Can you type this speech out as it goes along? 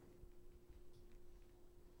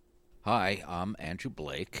Hi, I'm Andrew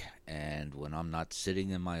Blake, and when I'm not sitting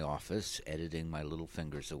in my office editing my little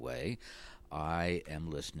fingers away, I am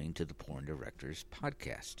listening to the Porn Directors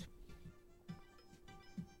Podcast.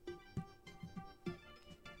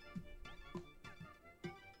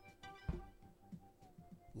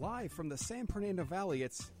 Live from the San Fernando Valley,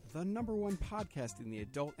 it's the #1 podcast in the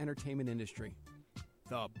adult entertainment industry,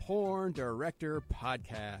 the Porn Director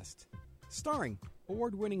Podcast, starring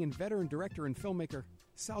award-winning and veteran director and filmmaker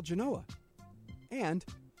Sal Genoa. And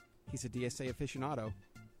he's a DSA aficionado,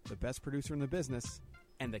 the best producer in the business,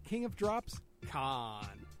 and the king of drops,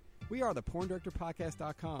 Con. We are the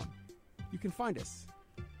PornDirectorPodcast.com. You can find us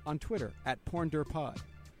on Twitter at PornDirPod,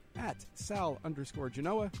 at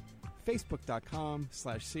Sal_Genoa,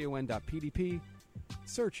 Facebook.com/con.pdp.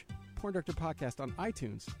 Search Porn Director Podcast on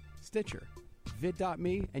iTunes, Stitcher,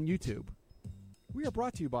 vid.me, and YouTube. We are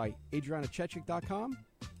brought to you by AdrianaChechik.com,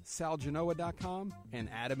 SalGenoa.com, and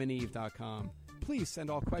AdamandEve.com. Please send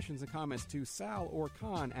all questions and comments to Sal or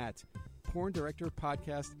Con at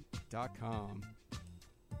PornDirectorPodcast.com.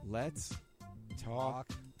 Let's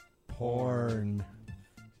talk porn.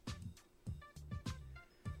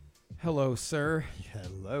 Hello, sir.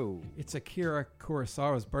 Hello. It's Akira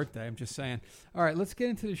Kurosawa's birthday. I'm just saying. All right, let's get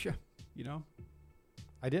into the show. You know?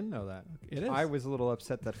 I didn't know that. It is. I was a little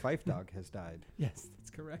upset that Fife Dog has died. Yes,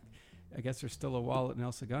 that's correct. I guess there's still a wallet in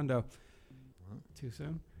El Segundo. Too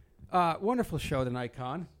soon? Wonderful show tonight,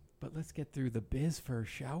 Con. But let's get through the biz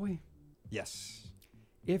first, shall we? Yes.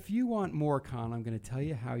 If you want more, Con, I'm going to tell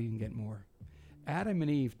you how you can get more.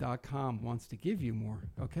 AdamandEve.com wants to give you more,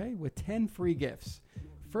 okay? With 10 free gifts.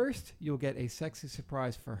 First, you'll get a sexy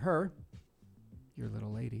surprise for her, your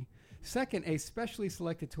little lady. Second, a specially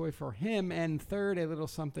selected toy for him. And third, a little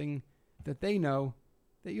something that they know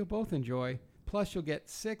that you'll both enjoy. Plus, you'll get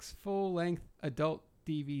 6 full-length adult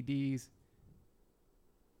DVDs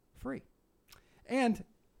free. And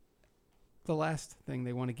the last thing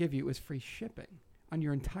they want to give you is free shipping on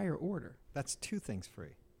your entire order. That's 2 things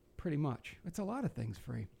free. Pretty much. It's a lot of things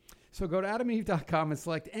free. So go to AdamandEve.com and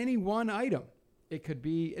select any one item. It could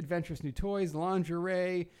be adventurous new toys,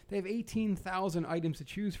 lingerie. They have 18,000 items to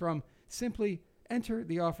choose from. Simply enter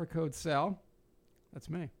the offer code SAL. That's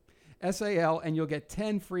me. SAL, and you'll get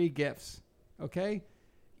 10 free gifts. Okay?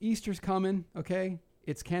 Easter's coming. Okay?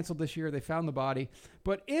 It's canceled this year. They found the body.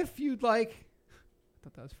 But if you'd like, I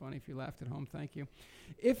thought that was funny. If you laughed at home, thank you.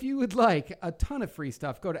 If you would like a ton of free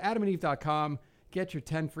stuff, go to AdamandEve.com. Get your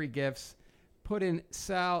 10 free gifts. Put in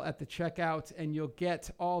Sal at the checkout, and you'll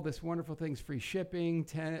get all this wonderful things: free shipping,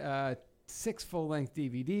 6 full-length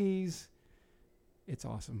DVDs. It's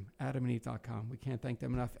awesome. AdamandEve.com. We can't thank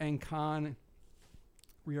them enough. And Con,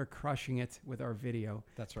 we are crushing it with our video.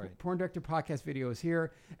 That's right. Porn Director Podcast video is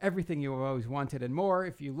here. Everything you have always wanted and more.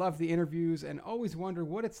 If you love the interviews and always wonder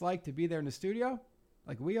what it's like to be there in the studio,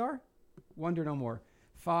 like we are, wonder no more.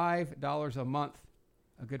 $5 a month.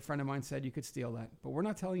 A good friend of mine said you could steal that, but we're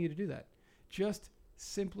not telling you to do that. Just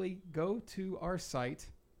simply go to our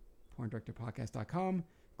site, PornDirectorPodcast.com,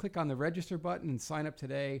 click on the register button and sign up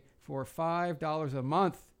today for $5 a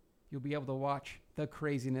month. You'll be able to watch the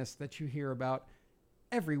craziness that you hear about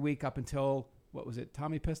every week up until, what was it,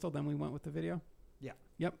 Tommy Pistol? Then we went with the video? Yeah.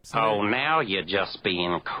 Yep. So now you're just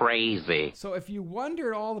being crazy. So if you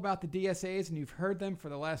wondered all about the DSAs and you've heard them for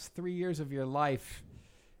the last 3 years of your life,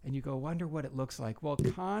 and you go, wonder what it looks like. Well,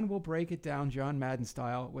 Con will break it down John Madden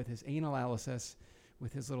style with his analysis,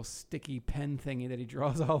 with his little sticky pen thingy that he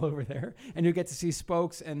draws all over there. And you'll get to see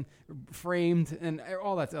spokes and framed and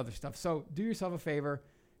all that other stuff. So do yourself a favor.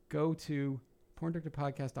 Go to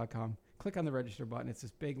PornDirectorPodcast.com. Click on the register button. It's this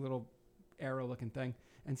big little arrow-looking thing.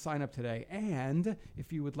 And sign up today. And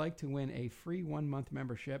if you would like to win a free 1-month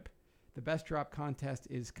membership, the Best Drop contest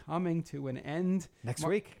is coming to an end. Next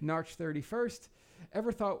week. March 31st.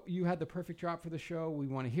 Ever thought you had the perfect drop for the show? We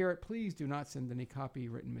want to hear it. Please do not send any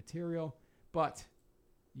copywritten material, but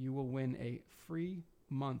you will win a free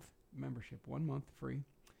month membership, 1 month free,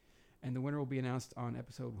 and the winner will be announced on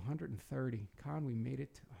episode 130. Con, we made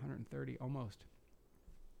it to 130 almost.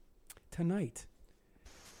 Tonight.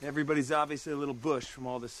 Everybody's obviously a little bush from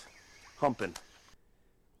all this humping.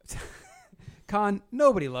 Con,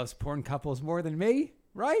 nobody loves porn couples more than me,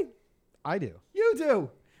 right? I do. You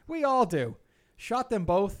do. We all do. Shot them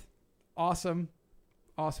both. Awesome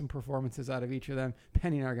performances out of each of them.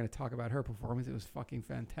 Penny and I are going to talk about her performance. It was fucking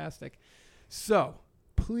fantastic. So,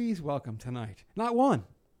 please welcome tonight, not 1,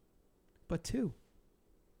 but 2.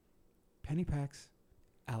 Penny Pax,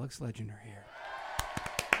 Alex Legender here.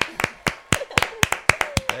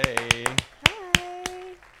 Hey.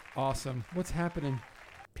 Hi. Awesome. What's happening,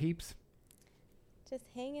 peeps? Just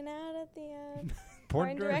hanging out at the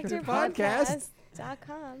Porn Director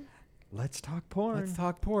PornDirectorPodcast.com. Let's talk porn. Let's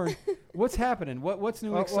talk porn. What's happening? What's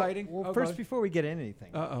new, exciting? Well, first, before we get into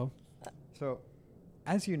anything. Uh-oh. So,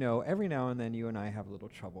 as you know, every now and then you and I have a little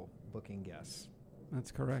trouble booking guests.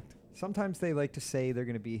 That's correct. Sometimes they like to say they're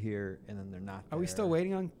going to be here, and then they're not. Are we still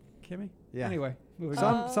waiting on Kimmy? Yeah. Anyway, moving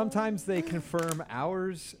on. Sometimes they confirm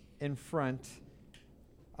hours in front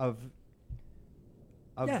of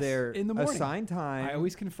Yes, their in the morning. assigned time. I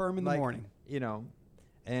always confirm in the morning. You know,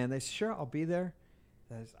 and they say, sure, I'll be there.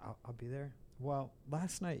 I'll be there. Well,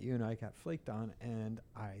 last night you and I got flaked on, and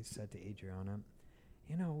I said to Adriana,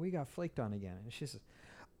 we got flaked on again. And she says,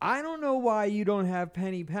 I don't know why you don't have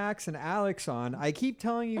Penny Pax and Alex on. I keep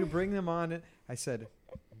telling you to bring them on. I said,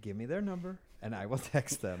 give me their number, and I will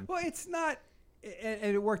text them. Well, it's not, and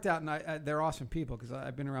it worked out, and they're awesome people because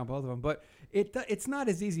I've been around both of them. But it's not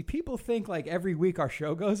as easy. People think like every week our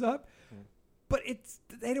show goes up, but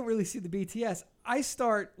they don't really see the BTS. I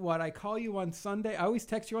start I call you on Sunday. I always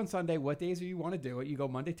text you on Sunday. What days do you want to do it? You go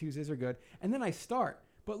Monday, Tuesdays are good, and then I start.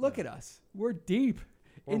 But look at us. We're deep.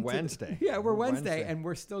 We're Wednesday. We're Wednesday, and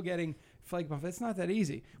we're still getting flake buff. It's not that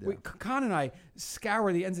easy. Yeah. Con and I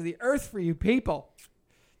scour the ends of the earth for you people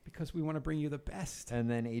because we want to bring you the best. And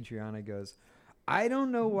then Adriana goes, I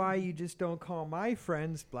don't know why you just don't call my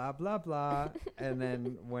friends, blah, blah, blah. And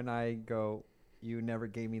then when I go, you never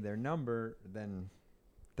gave me their number, then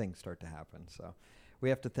things start to happen. So we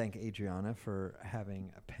have to thank Adriana for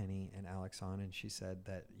having Penny and Alex on. And she said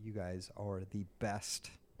that you guys are the best,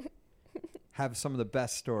 have some of the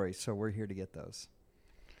best stories. So we're here to get those.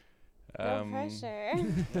 No pressure.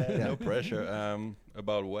 No pressure.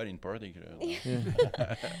 About what in particular?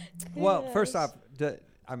 Well, first off,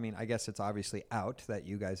 I guess it's obviously out that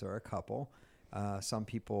you guys are a couple. Some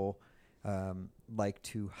people like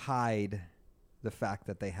to hide the fact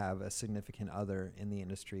that they have a significant other in the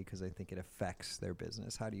industry because they think it affects their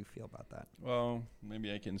business. How do you feel about that? Well,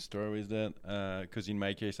 maybe I can start with that. Because in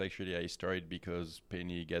my case, actually, I started because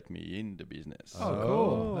Penny got me in the business. Oh,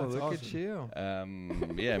 cool. That's Look awesome. at you.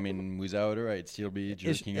 Yeah, I mean, without her, I'd still be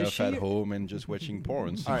jerking off at home and just watching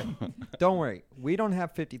porn. So. All right. Don't worry. We don't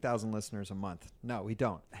have 50,000 listeners a month. No, we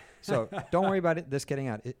don't. So don't worry about this getting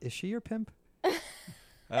out. Is she your pimp?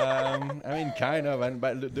 I mean, kind of.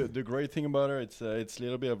 But the great thing about her, it's a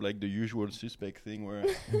little bit of like the usual suspect thing where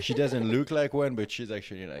she doesn't look like one, but she's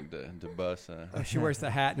actually like the boss. She wears the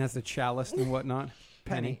hat and has the chalice and whatnot.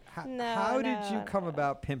 Penny, how did you come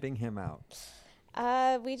about pimping him out?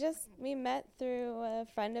 We met through a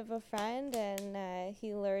friend of a friend, and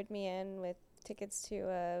he lured me in with tickets to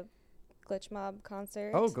a Glitch Mob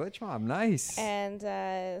concert. Oh, Glitch Mob, nice. And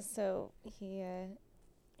so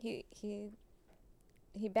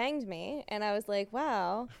he banged me, and I was like,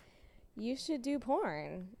 wow, you should do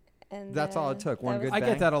porn. And that's all it took. One good I bang?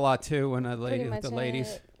 get that a lot too when the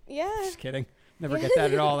ladies. Yeah. Just kidding. Never get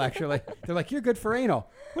that at all, actually. They're like, you're good for anal.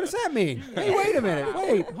 What does that mean? Hey, wait a minute.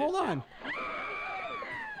 Wait, hold on.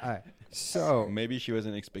 All right. So maybe she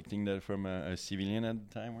wasn't expecting that from a civilian at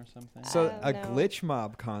the time or something. So a Glitch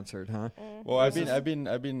Mob concert, huh? Well, I've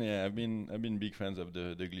been big fans of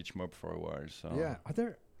the Glitch Mob for a while. So yeah,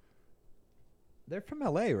 they're from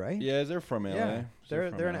LA, right? Yeah, they're from LA. Yeah, they're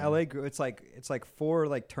an LA group. It's like four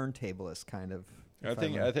like turntablists kind of. I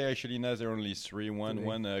think actually now there are only three. One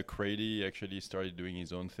Crady actually started doing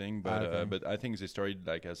his own thing, but but I think they started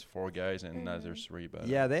like as four guys, and now there's three. But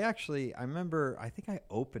yeah, they actually. I remember. I think I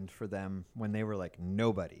opened for them when they were like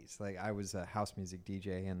nobodies. Like I was a house music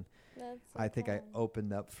DJ, and I think I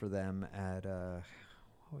opened up for them at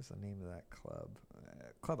what was the name of that club?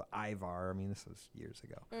 Club Ivar. I mean, this was years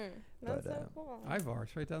ago. That's so cool. Ivar,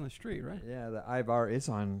 it's right down the street, right? Yeah, the Ivar is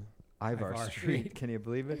on Ivar Street. Can you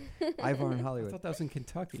believe it? Ivar in Hollywood. I thought that was in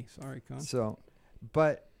Kentucky. Sorry, Con. So,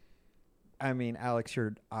 but I mean, Alex,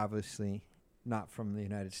 you're obviously not from the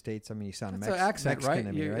United States. I mean, you sound Mexican right?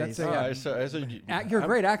 to me, right? You're a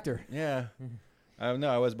great actor. Yeah. No,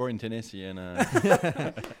 I was born in Tennessee, and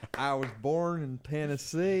I was born in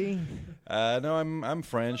Tennessee. No, I'm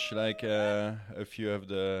French. Like a few of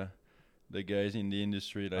the guys in the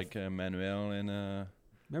industry, like Manuel and.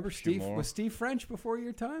 Remember Steve? Was Steve French before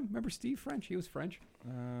your time? Remember Steve French? He was French.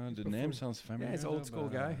 The name sounds familiar. Yeah, he's an old school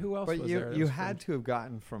guy. Who else? But was there? you had to have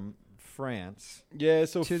gotten from France. Yeah,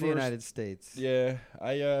 so to the United States. Yeah,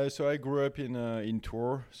 I grew up in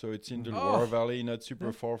Tours, so it's in the Loire Valley, not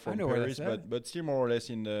super far from Paris, but still more or less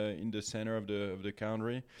in the center of the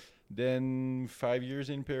country. Then 5 years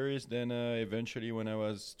in Paris. Then eventually, when I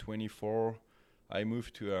was 24, I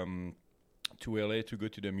moved to LA to go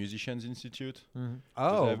to the Musicians Institute. Mm-hmm.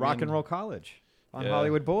 Oh, Rock and Roll College on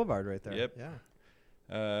Hollywood Boulevard, right there. Yep. Yeah.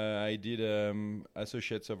 I did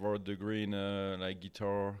Associates of Art degree in like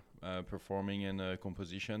guitar performing and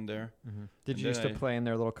composition there. Mm-hmm. Did you used to play in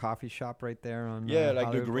their little coffee shop right there on? Yeah, like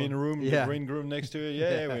Hollywood the green Bowl? room, Yeah. the green room next to it.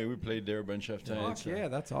 Yeah, we played there a bunch of times. Yeah,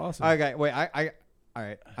 that's awesome. Okay, wait. All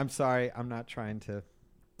right. I'm sorry. I'm not trying to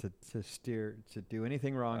do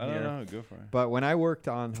anything wrong I here. don't know. Go for it. But when I worked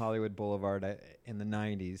on Hollywood Boulevard in the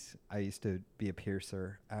 90s, I used to be a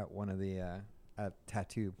piercer at one of the at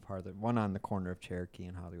tattoo parlor, one on the corner of Cherokee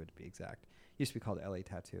and Hollywood to be exact. Used to be called LA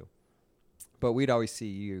Tattoo. But we'd always see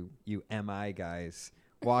you MI guys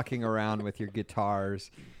walking around with your guitars.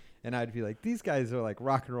 And I'd be like, these guys are like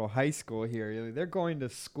rock and roll high school here. They're going to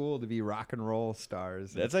school to be rock and roll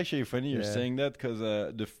stars. That's actually funny you're saying that because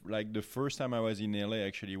the first time I was in LA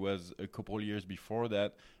actually was a couple years before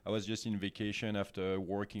that. I was just in vacation after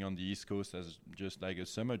working on the East Coast as just like a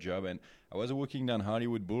summer job, and I was walking down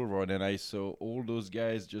Hollywood Boulevard and I saw all those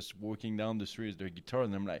guys just walking down the street with their guitars,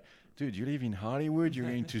 and I'm like, dude, you live in Hollywood, you're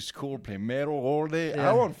going to school, play metal all day. Yeah.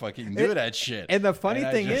 I won't fucking do that shit. And the funny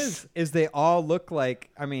thing is they all look like,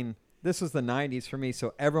 I mean, this was the 90s for me,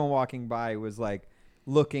 so everyone walking by was like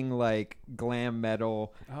looking like glam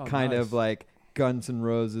metal, kind of like Guns N'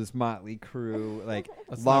 Roses, Motley Crue, like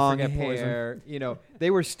long hair. You know, they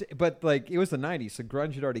were, but like it was the 90s, so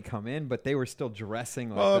grunge had already come in, but they were still dressing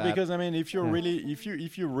like that. Well, because I mean, if you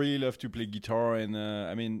really love to play guitar, and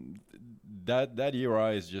I mean, that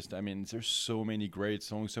era is just, I mean, there's so many great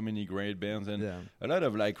songs, so many great bands, and a lot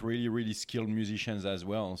of like really, really skilled musicians as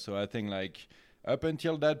well. So I think like up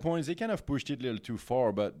until that point, they kind of pushed it a little too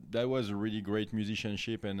far, but that was a really great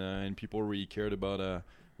musicianship, and people really cared about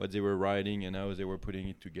what they were writing and how they were putting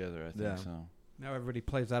it together, I think so. Now everybody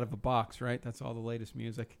plays out of a box, right? That's all the latest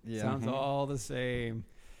music. Yeah. Sounds all the same.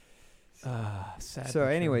 Sad. So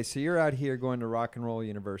anyway, so you're out here going to Rock and Roll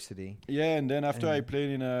University. Yeah, and then after I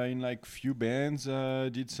played in like few bands,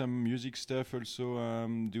 did some music stuff, also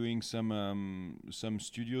doing some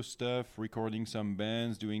studio stuff, recording some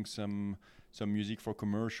bands, doing some music for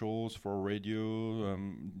commercials, for radio,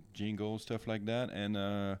 jingles, stuff like that,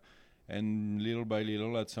 and little by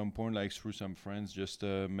little, at some point, like through some friends, just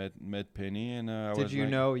met Penny, and Did you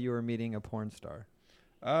know you were meeting a porn star?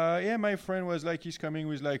 Yeah, my friend was like, he's coming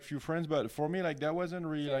with like few friends, but for me, like that wasn't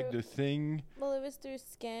really like the thing. Well, it was through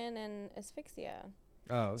Skin and Asphyxia.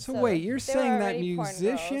 Oh, so wait, you're saying that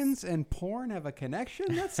musicians and porn have a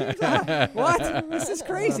connection? That seems what? This is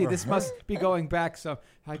crazy. This must be going back. So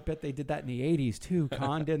I bet they did that in the 80s too.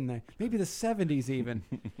 Con, didn't they? Maybe the 70s even.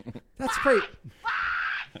 That's great.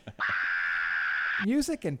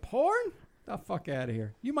 Music and porn? The fuck out of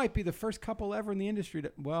here. You might be the first couple ever in the industry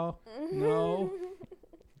to, well, no.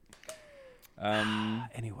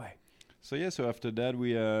 Anyway. So yeah, so after that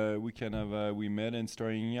we kind of we met and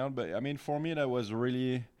started hanging out. But I mean, for me, that was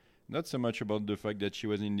really not so much about the fact that she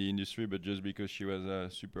was in the industry, but just because she was a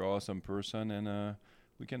super awesome person, and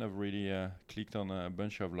we kind of really clicked on a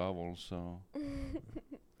bunch of levels. So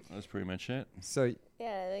that's pretty much it. So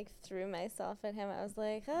yeah, I like threw myself at him. I was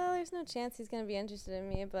like, oh, there's no chance he's gonna be interested in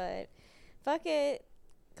me, but fuck it,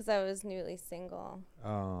 because I was newly single.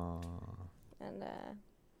 Oh. And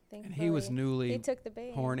and he was newly he took the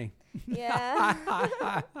bait. Horny. Yeah.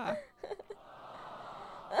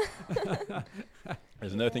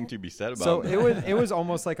 There's nothing to be said about so that. it was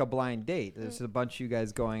almost like a blind date. There's a bunch of you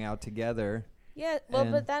guys going out together. Yeah, well,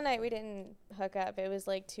 but that night we didn't hook up. It was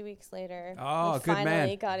like 2 weeks later. Oh, we good man.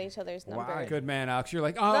 finally got each other's number. Wow. Good man, Alex. You're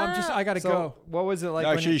like, oh, I gotta go. What was it like?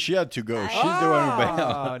 No, actually, she had to go. She's the one who bailed.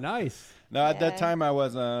 Oh, nice. No, at that time I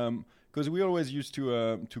was because we always used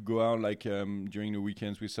to go out like during the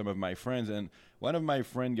weekends with some of my friends, and one of my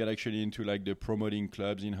friends got actually into like the promoting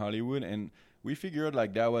clubs in Hollywood, and we figured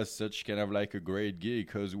like that was such kind of like a great gig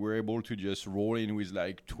because we're able to just roll in with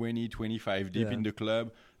like 20, 25 deep in the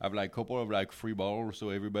club, have like a couple of like free bottles, so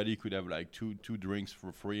everybody could have like two drinks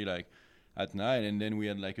for free like at night, and then we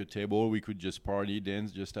had like a table we could just party,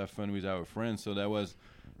 dance, just have fun with our friends. So that was,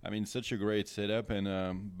 I mean, such a great setup,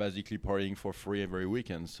 and basically partying for free every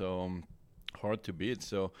weekend. So hard to beat.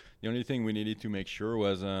 So the only thing we needed to make sure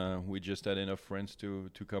was we just had enough friends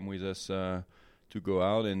to come with us to go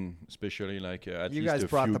out, and especially like at you least guys a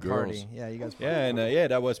brought few the girls. party. Yeah, you guys. Yeah, and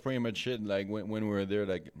that was pretty much it. Like when we were there,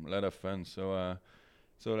 like a lot of fun. So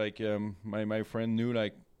like my friend knew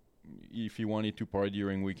like if he wanted to party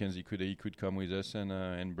during weekends, he could come with us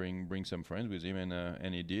and bring some friends with him,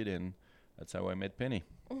 and he did, and that's how I met Penny.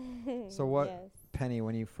 So what, Penny,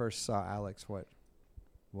 when you first saw Alex, what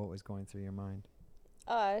was going through your mind?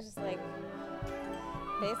 Oh, I was just like,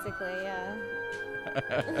 basically, yeah.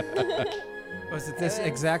 Was it this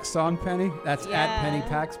exact song, Penny? That's at Penny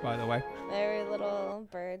Pax, by the way. They were little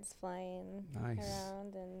birds flying Nice.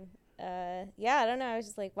 around. And yeah, I don't know. I was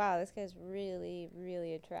just like, wow, this guy's really,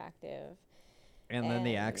 really attractive. And then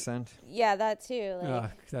the accent. Yeah, that too.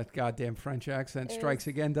 Like, that goddamn French accent strikes was-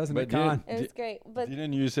 again, doesn't But it, Con? it was great. But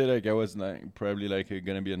Didn't you say like I was like probably like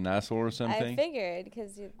gonna be an asshole or I something? figured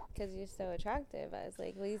because you're so attractive. I was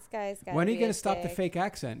like, well, these guys got. When are you going to stop the fake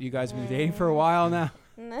accent? You guys have been dating for a while now.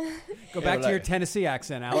 Go back to your Tennessee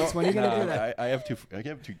accent, Alex. When are you going to do that? I have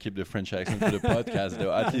to keep the French accent for the podcast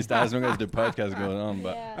though. At least as long as the podcast goes on.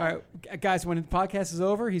 But Yeah. All right, guys, when the podcast is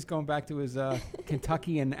over, he's going back to his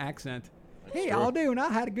Kentuckian accent. Hey, Sure. I'll do, and I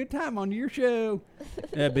had a good time on your show.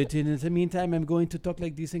 But in the meantime, I'm going to talk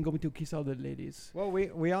like this and going to kiss all the ladies. Well,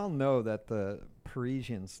 we all know that the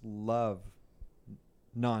Parisians love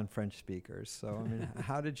non-French speakers. So I mean,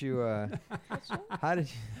 how did you?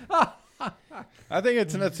 I think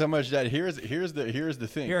it's not so much that. Here's the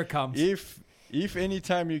thing. Here it comes. If any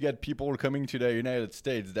time you get people coming to the United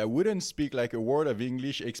States that wouldn't speak like a word of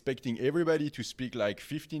English, expecting everybody to speak like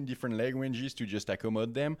 15 different languages to just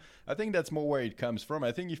accommodate them, I think that's more where it comes from.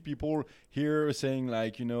 I think if people here saying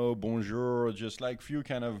like, you know, bonjour, or just like few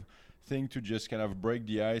kind of thing to just kind of break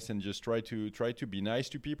the ice and just try to be nice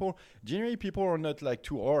to people, generally people are not like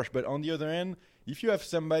too harsh. But on the other hand, if you have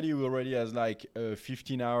somebody who already has like a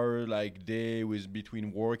 15-hour like day with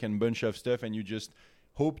between work and bunch of stuff, and you just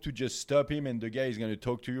hope to just stop him and the guy is going to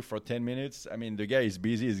talk to you for 10 minutes. I mean, the guy is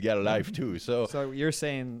busy. He's got a life too. So you're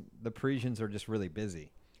saying the Parisians are just really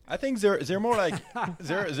busy? I think they're more like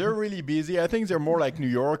they're really busy. I think they're more like New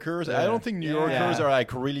Yorkers. I don't think New Yorkers are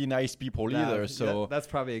like really nice people either. So that's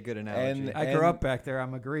probably a good analogy. I grew up back there.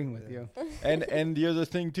 I'm agreeing with you. And the other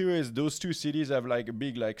thing too is those two cities have like a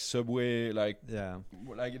big like subway like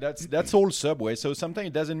that's all subway. So sometimes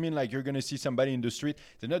it doesn't mean like you're gonna see somebody in the street.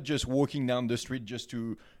 They're not just walking down the street just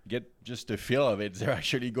to get just a feel of it. They're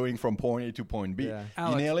actually going from point A to point B. Yeah.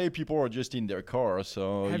 Alex, in LA, people are just in their car.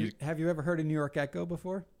 So have you ever heard a New York Echo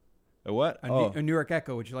before? a what? A New York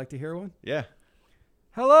Echo. Would you like to hear one? Yeah.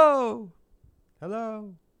 Hello.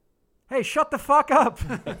 Hey, shut the fuck up.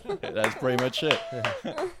 That's pretty much it.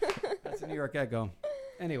 That's a New York Echo.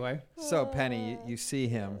 Anyway. So Penny, you see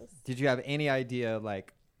him. Did you have any idea?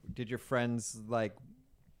 Like, did your friends like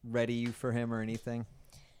ready you for him or anything?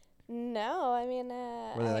 No, I mean,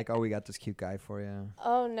 Were they like, "Oh, we got this cute guy for you"?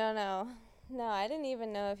 oh no, I didn't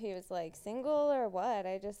even know if he was like single or what.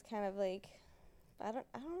 I just kind of like, I don't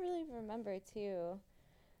really remember too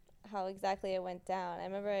how exactly it went down. I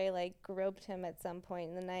remember I like groped him at some point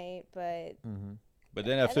in the night, but But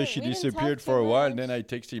then after she we didn't disappeared talk for a too while, much. then I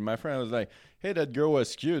texted my friend. I was like, "Hey, that girl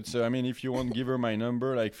was cute. So I mean, if you want to give her my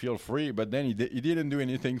number, like feel free." But then he didn't do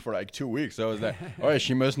anything for like 2 weeks. So I was like, "All right,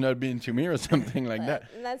 she must not be into me or something like that."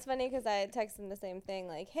 And that's funny because I had texted him the same thing,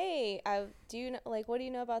 like, "Hey, do you know, like, what do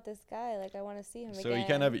you know about this guy? Like, I want to see him So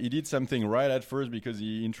again." he did something right at first because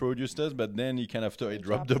he introduced us, but then he kind of he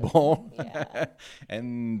dropped the ball. Yeah.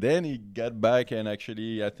 And then he got back and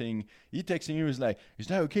actually I think he texted me. He was like, "Is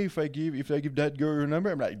that okay if I give that girl your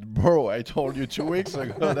number?" I'm like, "Bro, I told you 2 weeks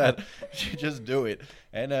ago that you just do it."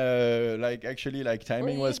 And like actually like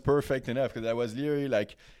timing was perfect enough because I was literally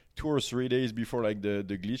like 2 or 3 days before like the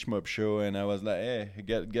Glitch Mob show, and I was like, "Hey,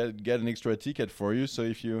 get an extra ticket for you. So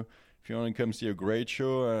if you want to come see a great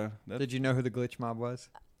show." Did you know who the Glitch Mob was?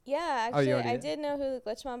 Yeah, Oh, you actually, already I did? did know who the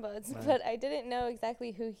Glitch Mom was, Nice. but I didn't know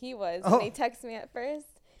exactly who he was Oh. when he texted me at first.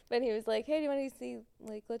 But he was like, "Hey, do you want to see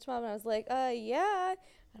like Glitch Mom?" And I was like, yeah.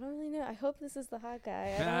 I don't really know. I hope this is the hot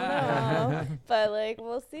guy. I don't know, but like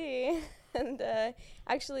we'll see." And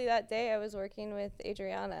actually, that day I was working with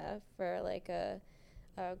Adriana for like a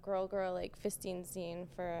girl like fisting scene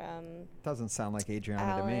for Doesn't sound like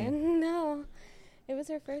Adriana to me. Alan. No, it was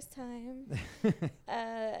her first time.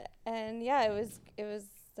 And yeah, it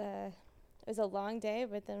was a long day,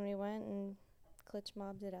 but then we went and Glitch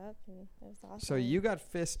mobbed it up, and it was awesome. So you got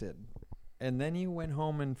fisted, and then you went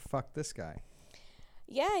home and fucked this guy.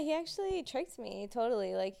 Yeah, he actually tricked me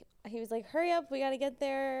totally. Like he was like, "Hurry up, we got to get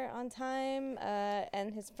there on time."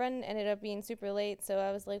 And his friend ended up being super late, so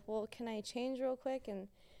I was like, "Well, can I change real quick?" And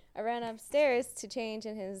I ran upstairs to change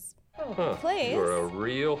in his place. You're a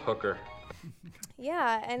real hooker.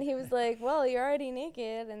 Yeah, and he was like, "Well, you're already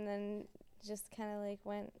naked," and then just kind of like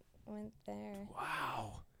went there.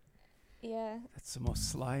 Wow. Yeah. That's the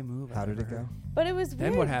most sly move. How I've did it ever go? heard. But it was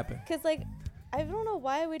weird. Then what happened? Because like, I don't know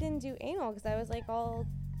why we didn't do anal, because I was like all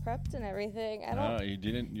prepped and everything. I don't. No, you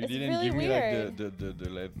didn't. You It's didn't really give me weird.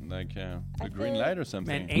 like the I green feel light or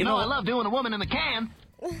something. Man, anal, I love doing a woman in the can.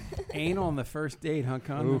 anal on the first date, huh,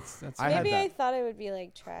 Con? Oof. That's I had Maybe I that. thought it would be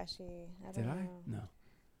like trashy. I don't Did know. I? No.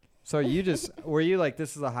 So you just were you like,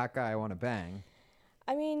 "This is a hot guy I want to bang"?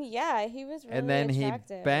 I mean, yeah, he was really And then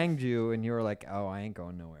attractive. he banged you, and you were like, "Oh, I ain't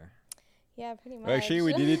going nowhere." Yeah, pretty much. Actually,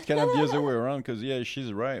 we did it kind of the other way around because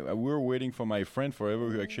she's right. We were waiting for my friend forever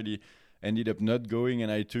who actually ended up not going,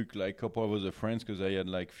 and I took like a couple of other friends because I had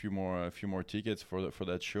like few more tickets for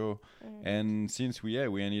that show. And since we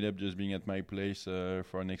ended up just being at my place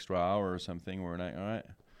for an extra hour or something, we're like, all right.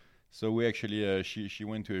 So we actually she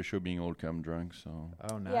went to a show being all come drunk. So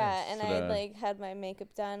nice. Yeah, and I like had my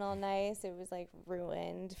makeup done all nice. It was like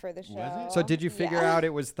ruined for the show. Was it? So did you figure out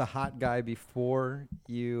it was the hot guy before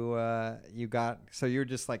you got? So you were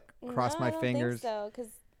just like cross my fingers. No, I don't think so,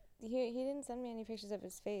 because he didn't send me any pictures of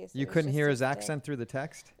his face. You couldn't hear his accent through the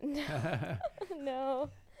text. No,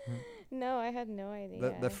 I had no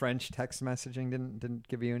idea. The French text messaging didn't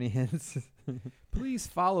give you any hints. Please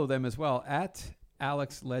follow them as well at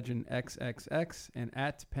Alex Legend XXX and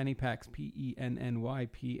at Pennypax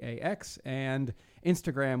PENNYPAX, and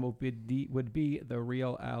Instagram would be the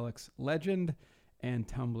real Alex Legend, and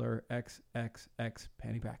Tumblr XXX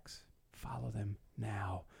Pennypax. Follow them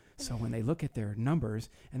now. So when they look at their numbers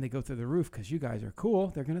and they go through the roof because you guys are cool,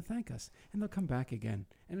 they're going to thank us. And they'll come back again.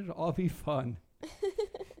 And it'll all be fun.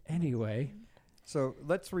 Anyway. So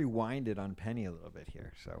let's rewind it on Penny a little bit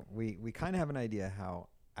here. So we kind of have an idea how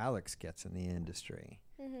Alex gets in the industry.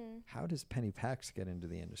 How does Pennypax get into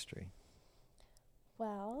the industry?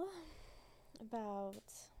 Well, about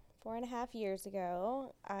 4.5 years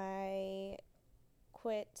ago, I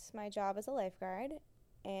quit my job as a lifeguard.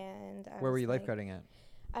 And Where were you lifeguarding at?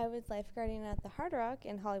 I was lifeguarding at the Hard Rock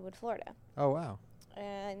in Hollywood, Florida. Oh, wow.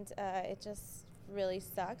 And it just really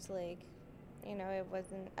sucked. Like, you know, it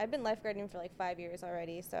wasn't... I've been lifeguarding for like 5 years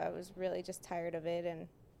already, so I was really just tired of it, and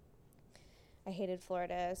I hated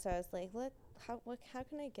Florida. So I was like, how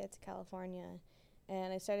can I get to California?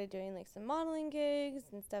 And I started doing like some modeling gigs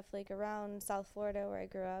and stuff like around South Florida where I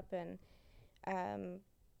grew up, and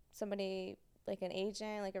somebody, like an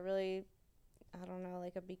agent, like a really... I don't know,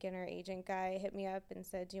 like a beginner agent guy hit me up and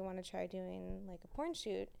said, do you want to try doing like a porn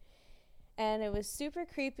shoot? And it was super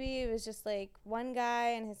creepy. It was just like one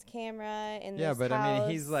guy and his camera in this house. I mean,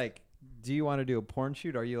 he's like, do you want to do a porn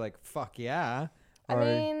shoot? Are you like, fuck yeah? Or I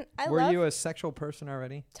mean, were you a sexual person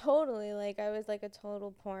already? Totally. Like, I was like a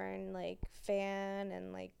total porn like fan,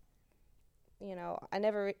 and like, you know, I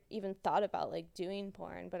never even thought about like doing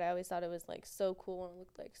porn, but I always thought it was like so cool and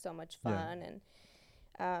looked like so much fun. Yeah. And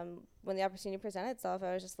when the opportunity presented itself,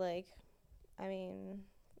 I was just like, I mean,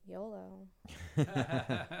 YOLO,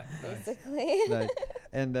 basically. Nice.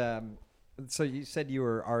 And so you said you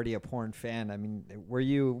were already a porn fan. I mean, were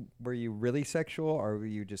you really sexual, or were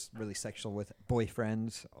you just really sexual with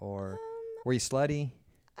boyfriends, or were you slutty?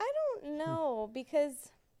 I don't know,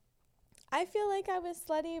 because I feel like I was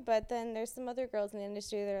slutty, but then there's some other girls in the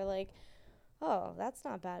industry that are like, oh, that's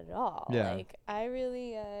not bad at all. Yeah. Like, I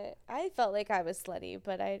really, I felt like I was slutty,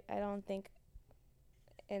 but I don't think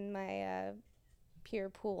in my peer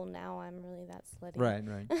pool now I'm really that slutty. Right.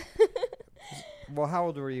 Well, how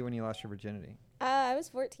old were you when you lost your virginity? I was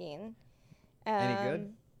 14. Any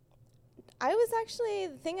good? I was actually,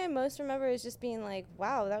 the thing I most remember is just being like,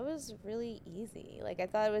 wow, that was really easy. Like, I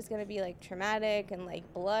thought it was going to be like traumatic and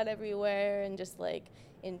like blood everywhere and just like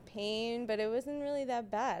in pain, but it wasn't really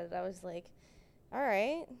that bad. I was like, all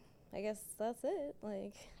right, I guess that's it.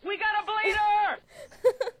 Like, we got a bleeder!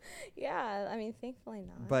 Yeah, I mean, thankfully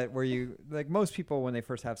not. But were you, like most people when they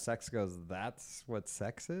first have sex goes, that's what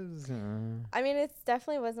sex is? I mean, it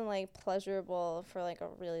definitely wasn't like pleasurable for like a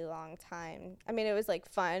really long time. I mean, it was like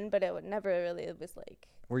fun, but it never really was like.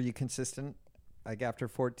 Were you consistent like after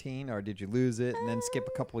 14, or did you lose it and then skip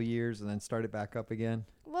a couple years and then start it back up again?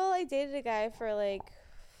 Well, I dated a guy for like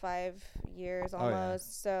 5 years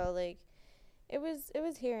almost. Oh, yeah. So like it was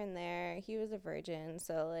here and there. He was a virgin,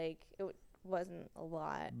 so like it wasn't a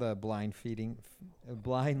lot. The blind leading the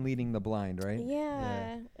blind, right?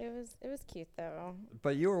 Yeah. It was cute though.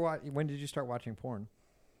 But you were when did you start watching porn?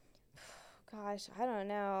 Gosh, I don't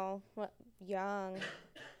know. Young.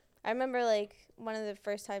 I remember like one of the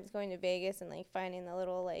first times going to Vegas and like finding the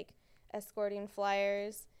little like escorting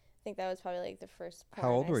flyers. I think that was probably like the first porn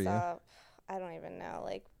How old were you? I don't even know.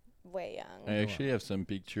 Like way young. I actually have some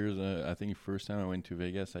pictures. I think first time I went to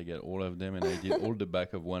Vegas, I get all of them, and I did all the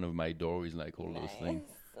back of one of my doors, like all those things.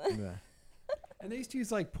 Yeah. And they used to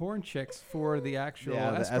use like porn chicks for the actual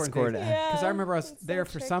escort. Because I remember I was there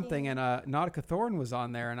for something, and Nautica Thorne was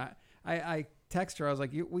on there, and I text her. I was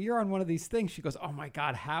like, "You're on one of these things." She goes, "Oh my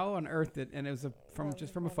God, how on earth did?" And it was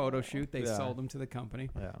from a photo shoot. They sold them to the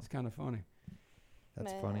company. Yeah, it's kind of funny.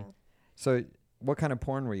 That's funny. So, what kind of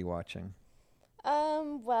porn were you watching?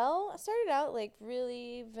 Well, I started out like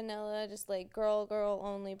really vanilla, just like girl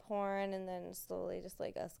only porn, and then slowly just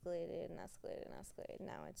like escalated.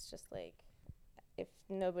 Now it's just like if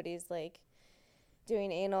nobody's like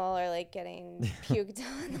doing anal or like getting puked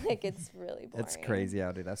on, like it's really boring. It's crazy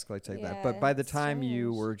how it escalates like that. But by the time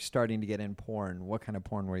you were starting to get in porn, what kind of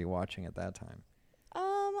porn were you watching at that time?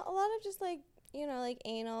 A lot of just like, you know, like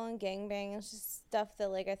anal and gangbang. It's just stuff that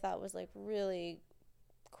like I thought was like really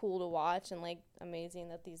cool to watch and like amazing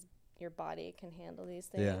that your body can handle these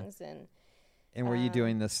things. Yeah. And were you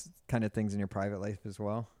doing this kind of things in your private life as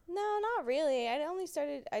well? No, not really. I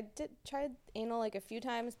did try anal like a few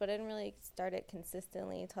times, but I didn't really start it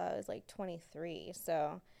consistently until I was like 23.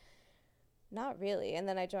 So not really. And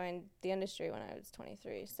then I joined the industry when I was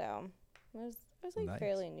 23. So it was like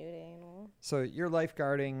fairly new to anal. So you're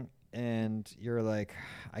lifeguarding and you're like,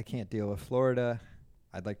 I can't deal with Florida.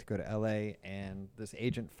 I'd like to go to LA. And this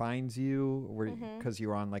agent finds you because you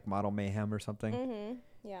were on like Model Mayhem or something. Mm-hmm.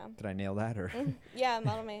 Yeah. Did I nail that? Or yeah,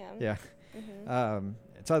 Model Mayhem. Yeah. Mm-hmm.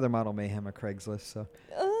 It's either Model Mayhem or Craigslist.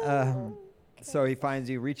 So he finds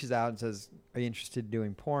you, reaches out and says, are you interested in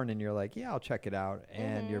doing porn? And you're like, yeah, I'll check it out.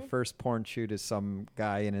 And your first porn shoot is some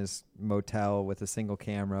guy in his motel with a single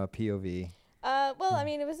camera, POV. Well, I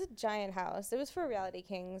mean, it was a giant house. It was for Reality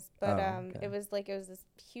Kings, but it was this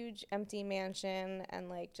huge empty mansion and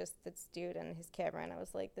like just this dude and his camera, and I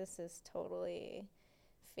was like, this is totally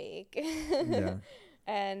fake. Yeah.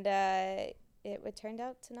 And it turned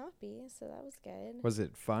out to not be, so that was good. Was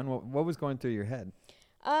it fun? What was going through your head?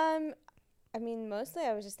 I mean, mostly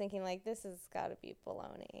I was just thinking like, this has got to be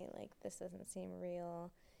baloney. Like, this doesn't seem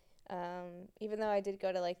real. Even though I did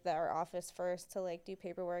go to like our office first to like do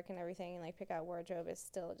paperwork and everything and like pick out wardrobe, it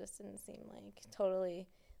still just didn't seem like totally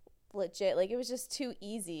legit. Like, it was just too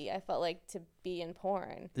easy, I felt like, to be in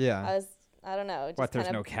porn. Yeah. I don't know. What,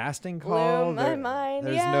 there's no casting call? My mind.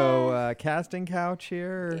 There's no casting couch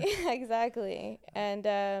here? Yeah, exactly. And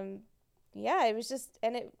yeah, it was just,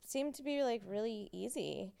 and it seemed to be like really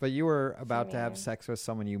easy. But you were about to have sex with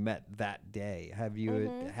someone you met that day. Have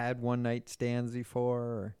you had one night stands before?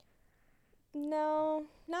 Or? No,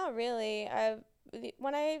 not really.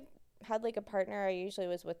 When I had like a partner, I usually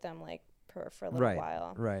was with them like for a little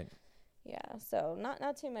while. Right. Yeah, so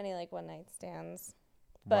not too many like one night stands.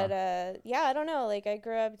 But yeah, I don't know. Like, I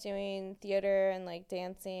grew up doing theater and like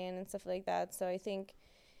dancing and stuff like that. So I think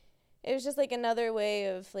it was just like another way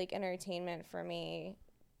of like entertainment for me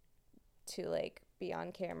to like be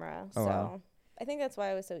on camera. I think that's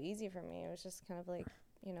why it was so easy for me. It was just kind of like,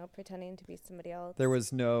 you know, pretending to be somebody else. There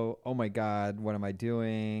was no, oh my God, what am I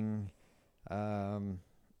doing?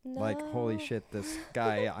 No. Like, holy shit, this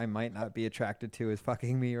guy I might not be attracted to is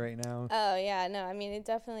fucking me right now. Oh, yeah. No, I mean, it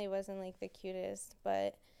definitely wasn't like the cutest,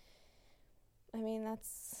 but I mean,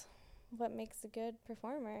 that's what makes a good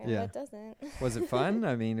performer and what doesn't. Was it fun?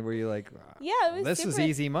 I mean, were you like, yeah, it was this is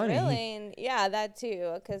easy money. Thrilling. Yeah, that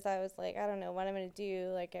too, because I was like, I don't know what I'm going to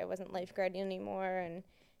do. Like, I wasn't lifeguarding anymore, and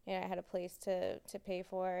you know, I had a place to pay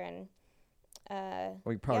for, and well,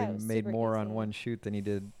 you probably made more on one shoot than you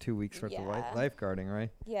did 2 weeks worth of lifeguarding, right?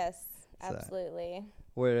 Yes, absolutely.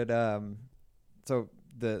 So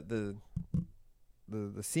the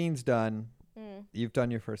scene's done. You've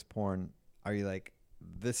done your first porn. Are you like,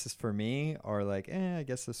 this is for me, or like, I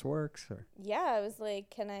guess this works? Or yeah, I was like,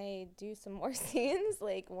 can I do some more scenes?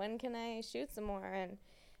 Like, when can I shoot some more?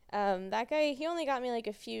 And that guy, he only got me like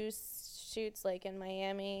a few shoots like in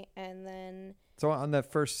Miami, and then. So on the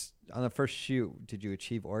first shoot, did you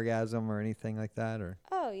achieve orgasm or anything like that, or?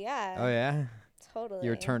 Oh yeah. Oh yeah. Totally. You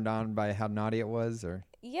were turned on by how naughty it was, or?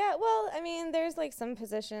 Yeah, well, I mean, there's like some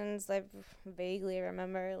positions I vaguely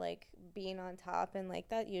remember like being on top, and like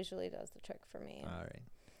that usually does the trick for me. All right.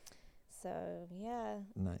 So yeah.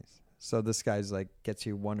 Nice. So this guy's like gets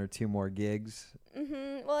you one or two more gigs.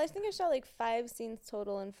 Well, I think I shot like 5 scenes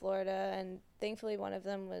total in Florida, and thankfully one of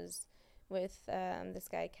them was with this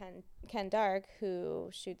guy Ken Dark, who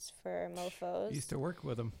shoots for Mofos. Used to work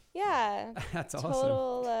with him. Yeah. That's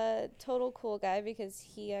awesome. Total cool guy, because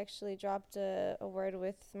he actually dropped a word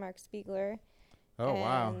with Mark Spiegler. Oh,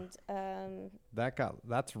 wow.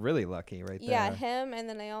 That's really lucky right there. Yeah, him, and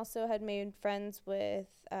then I also had made friends with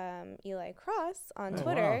Eli Cross on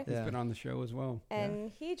Twitter. Wow. He's been on the show as well.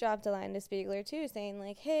 And he dropped a line to Spiegler too, saying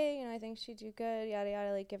like, hey, you know, I think she'd do good, yada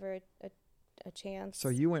yada, like give her a chance. So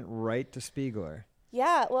you went right to Spiegler.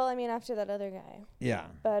 Yeah, well, I mean, after that other guy. Yeah.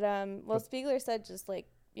 But Spiegler said just like,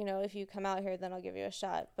 you know, if you come out here, then I'll give you a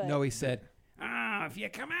shot. But no, he said, if you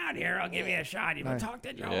come out here, I'll give you a shot. You can talk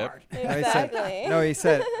to George. Exactly. He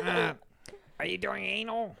said, Are you doing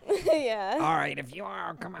anal? Yeah. All right, if you are,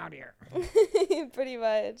 I'll come out here. Pretty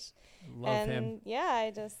much. Love him. Yeah,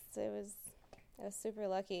 I was super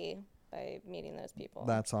lucky by meeting those people.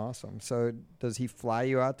 That's awesome. So does he fly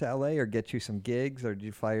you out to LA or get you some gigs, or did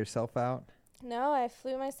you fly yourself out? No, I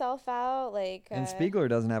flew myself out. And Spiegler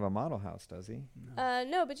doesn't have a model house, does he?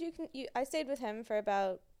 No, but I stayed with him for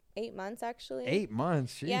about 8 months, actually. 8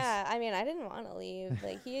 months? Jeez. Yeah, I mean, I didn't want to leave.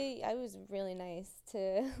 I was really nice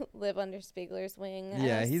to live under Spiegler's wing.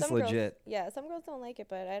 Yeah, he's legit. Some girls don't like it,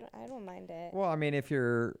 but I don't mind it. Well, I mean, if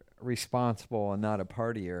you're responsible and not a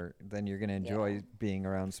partier, then you're going to enjoy being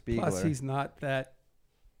around Spiegler. Plus, he's not that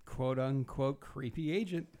quote-unquote creepy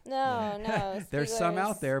agent. No. There's some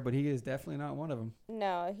out there, but he is definitely not one of them.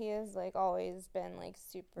 No, he has always been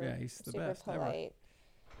super, he's the super best polite.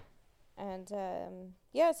 ever. And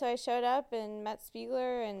so I showed up and met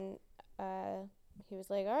Spiegler, and he was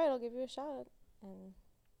like, "All right, I'll give you a shot." And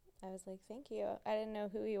I was like, "Thank you." I didn't know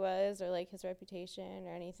who he was or his reputation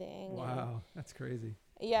or anything. Wow, that's crazy.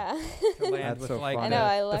 Yeah. To land with I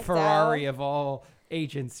know, the Ferrari out. of all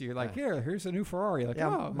agents. You're like, here's a new Ferrari. Like,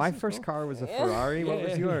 oh, my first car was a Ferrari. What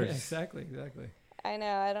was yours? Yeah, exactly. I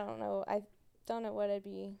know. I don't know what I'd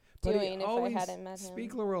be doing if I hadn't met him.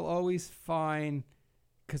 Spiegler will always find,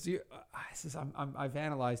 because I've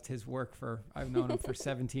analyzed his work I've known him for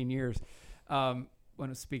 17 years. When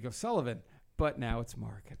I speak of Sullivan, but now it's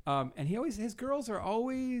Mark. And his girls are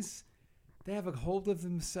always, they have a hold of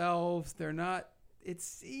themselves. They're not. It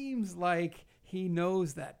seems like he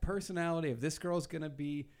knows that personality of this girl's going to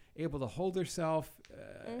be able to hold herself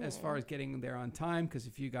as far as getting there on time. Because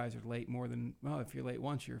if you guys are late if you're late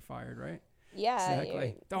once, you're fired, right? Yeah.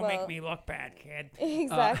 Exactly. Don't make me look bad, kid.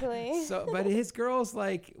 Exactly. But his girls,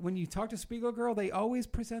 when you talk to Spiegel girl, they always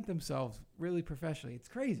present themselves really professionally. It's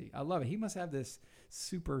crazy. I love it. He must have this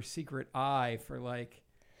super secret eye for Well,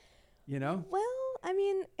 I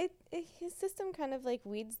mean, his system kind of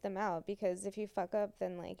weeds them out, because if you fuck up,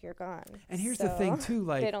 then you're gone. And here's the thing too,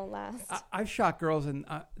 they don't last. I've shot girls and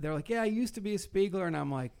they're like, "Yeah, I used to be a Spiegler," and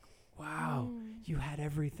I'm like, "Wow, you had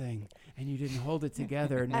everything and you didn't hold it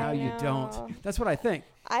together, and now you don't." That's what I think.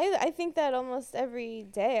 I think that almost every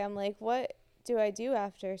day. I'm like, what do I do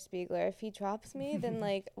after Spiegler? If he drops me, then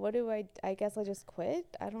what do I guess I just quit?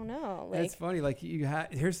 I don't know. It's funny.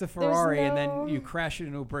 Here's the Ferrari, and then you crash it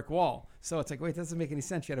into a brick wall. So it's like, wait, that doesn't make any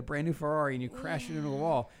sense. You had a brand new Ferrari and you crashed it into a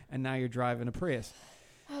wall, and now you're driving a Prius.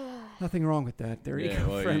 Nothing wrong with that. They're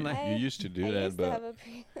eco-friendly. You used to do that, but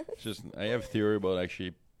I have theory about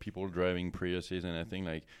actually people driving Priuses, and I think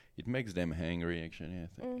it makes them hangry. Actually, I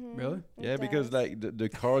think. Mm-hmm. Really? Yeah, because the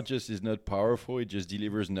car just is not powerful. It just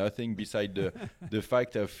delivers nothing beside the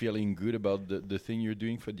fact of feeling good about the thing you're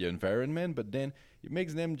doing for the environment. But then it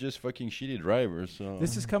makes them just fucking shitty drivers. So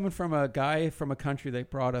this is coming from a guy from a country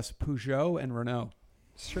that brought us Peugeot and Renault.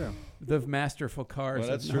 It's true. The masterful cars. Well,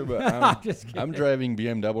 that's true, but I'm driving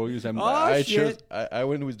BMWs. I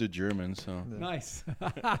went with the Germans. So nice.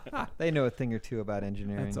 They know a thing or two about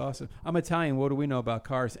engineering. That's awesome. I'm Italian. What do we know about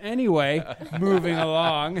cars? Anyway, moving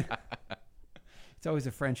along. It's always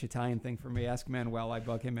a French-Italian thing for me. Ask Manuel. I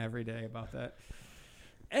bug him every day about that.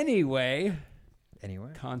 Anyway.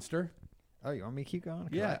 Conster. Oh, you want me to keep going?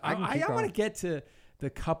 Yeah. I want to get to the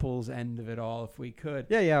couples end of it all, if we could.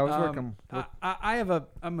 Yeah. I was working.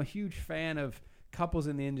 I'm a huge fan of couples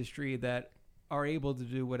in the industry that are able to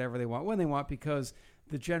do whatever they want when they want, because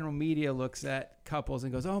the general media looks at couples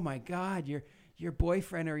and goes, "Oh my God, your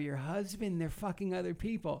boyfriend or your husband, they're fucking other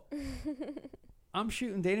people." I'm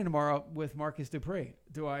shooting Dana tomorrow with Marcus Dupree.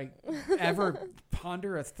 Do I ever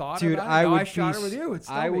ponder a thought about it? I shot her with you.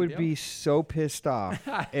 I would be so pissed off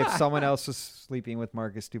if someone else was sleeping with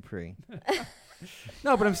Marcus Dupree.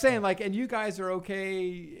 No, but I'm saying, and you guys are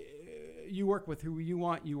okay. You work with who you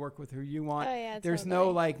want. You work with who you want. Oh, yeah, there's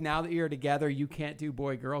totally. no, now that you're together, you can't do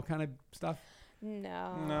boy-girl kind of stuff?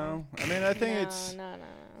 No. I mean, I think No.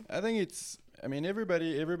 I think it's... I mean,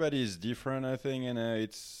 everybody is different, I think, and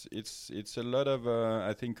it's a lot of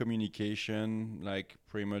I think communication,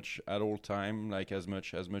 pretty much at all time, as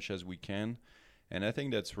much as we can, and I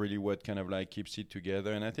think that's really what kind of keeps it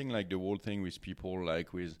together. And I think the whole thing with people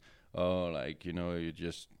with you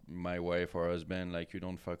just my wife or husband, you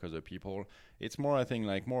don't fuck other people. It's more, I think,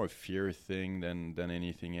 more a fear thing than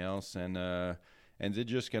anything else, and they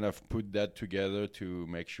just kind of put that together to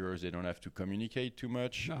make sure they don't have to communicate too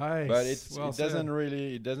much. Nice. But it doesn't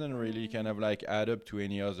really kind of add up to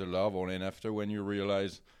any other level. And after, when you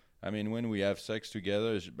realize, I mean, when we have sex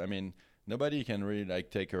together, I mean, nobody can really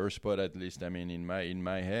take her spot, at least, I mean, in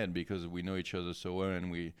my head, because we know each other so well, and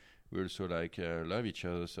we also love each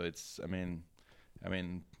other. So it's, I mean,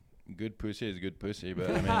 good pussy is good pussy,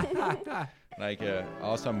 but I mean, like a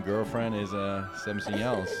awesome girlfriend is something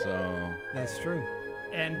else. So that's true.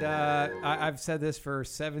 And I've said this for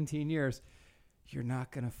 17 years. You're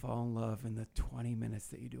not going to fall in love in the 20 minutes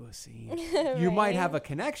that you do a scene. Right. You might have a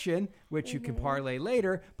connection, which you can parlay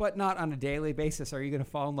later, but not on a daily basis. Are you going to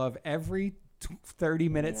fall in love every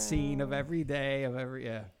 30-minute scene of every day of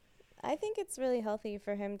every, I think it's really healthy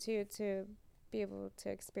for him, too, to be able to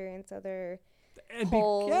experience other and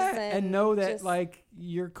holes and know that like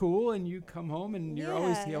you're cool and you come home and he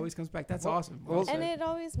always comes back. That's awesome. Well, and it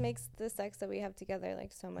always makes the sex that we have together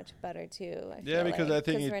like so much better too. Because I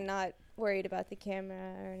think we're not worried about the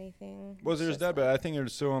camera or anything. Well, there's that, but I think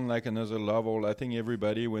also on like another level, I think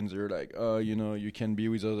everybody when they're like, oh, you know, you can be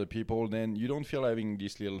with other people, then you don't feel having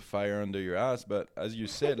this little fire under your ass. But as you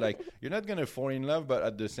said, like you're not gonna fall in love, but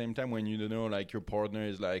at the same time, when you know like your partner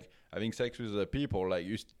is like having sex with other people, like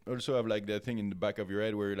you also have like that thing in the back of your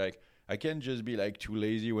head where you're like, I can't just be like too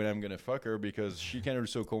lazy when I'm gonna fuck her because she can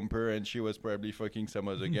also compare and she was probably fucking some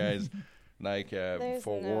other guys like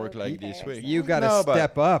for work like this week. You gotta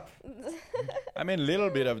step up. I mean, a little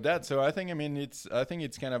bit of that. So I think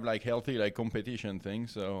it's kind of like healthy, like competition thing.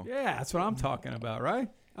 So yeah, that's what I'm talking about, right?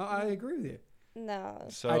 I agree with you. No,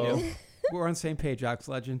 so I do. We're on the same page, Ox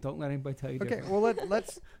Legend. Don't let anybody tell you different. Okay, well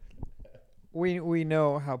let's. We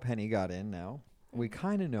know how Penny got in now. We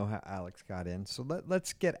kind of know how Alex got in. So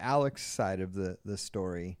let's get Alex's side of the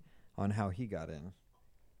story on how he got in.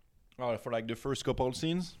 Oh, for like the first couple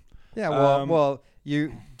scenes? Yeah,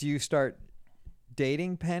 do you start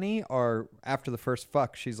dating Penny or after the first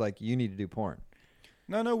fuck she's like, you need to do porn?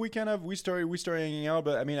 No, we started hanging out,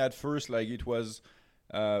 but I mean at first like it was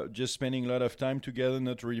just spending a lot of time together,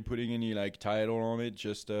 not really putting any like title on it,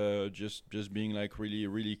 just being like really,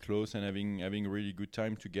 really close and having a really good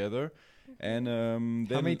time together. And then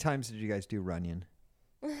how many times did you guys do Runyon?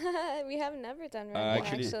 We have never done Runyon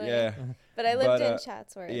actually. Yeah. But I lived in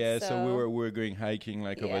Chatsworth. Yeah, so we were going hiking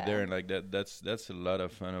like over there, and like that's a lot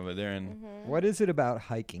of fun over there. And what is it about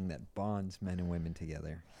hiking that bonds men and women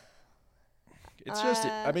together? It's just,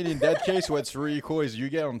 I mean, in that case, what's really cool is you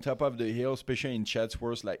get on top of the hill, especially in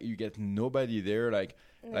Chatsworth, like you get nobody there, like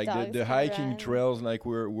the hiking trails, like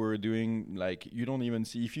we're doing, like you don't even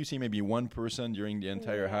see, if you see maybe one person during the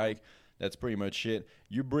entire hike, that's pretty much it.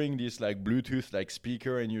 You bring this like Bluetooth like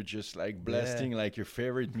speaker and you're just like blasting like your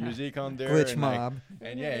favorite music on there. Glitch and, mob.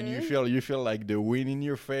 Like, and and you feel like the wind in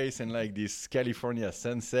your face and like this California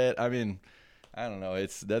sunset. I mean, I don't know.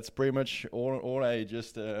 That's pretty much all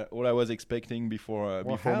I was expecting before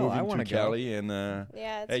moving to Cali. And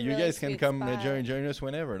hey, you guys can come join us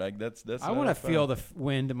whenever. Like that's. I want to feel the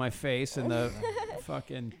wind in my face and the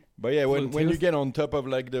fucking. But yeah, when you get on top of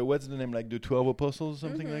like what's the name, like the 12 Apostles,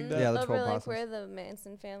 something like that. Yeah, the 12 Apostles. Apostles. Where the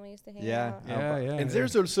Manson family used to hang out. Yeah. And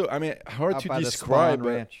there's also, I mean, hard to describe,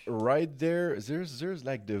 but right there, there's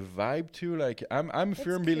like the vibe too. Like I'm a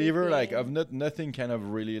firm believer, like of nothing kind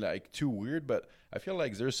of really like too weird, but I feel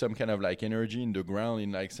like there's some kind of like energy in the ground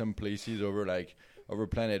in like some places over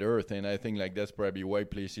planet Earth, and I think like that's probably why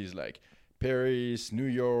places like Paris, New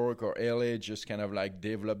York, or LA just kind of like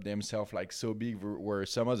develop themselves like so big, where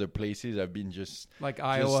some other places have been just like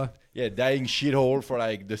Iowa, dying shithole for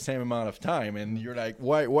like the same amount of time, and you're like,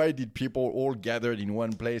 why did people all gathered in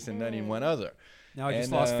one place and not in one other? Now I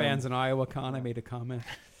just lost fans in Iowa. Con, I made a comment.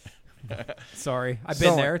 Sorry, I've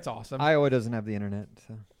been there. It's awesome. Iowa doesn't have the internet,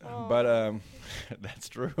 so. But that's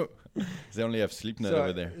true. They only have Sleepnet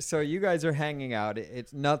over there. So you guys are hanging out.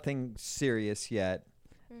 It's nothing serious yet.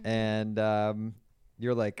 And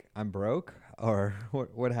you're like, I'm broke, or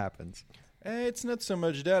what happens? It's not so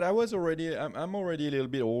much that. I'm already a little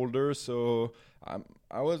bit older, so I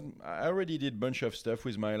already did a bunch of stuff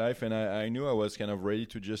with my life, and I knew I was kind of ready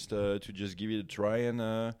to just give it a try. And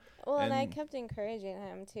and I kept encouraging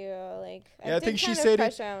him too. Like I think she said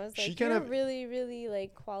it. I was like, you're really, really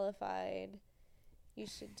like qualified. You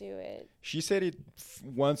should do it. She said it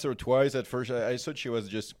once or twice at first. I thought she was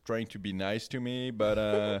just trying to be nice to me,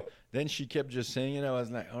 but then she kept just saying it. I was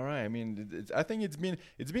like, all right. I mean, I think it's been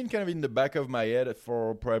kind of in the back of my head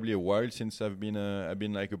for probably a while since I've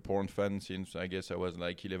been like a porn fan since I guess I was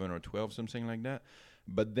like 11 or 12, something like that.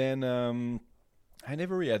 But then I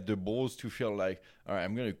never really had the balls to feel like, all right,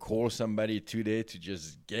 I'm going to call somebody today to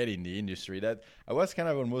just get in the industry. That I was kind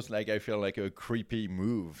of almost like I felt like a creepy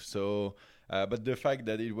move. So. But the fact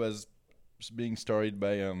that it was being started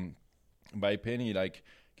by Penny, like,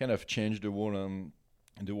 kind of changed the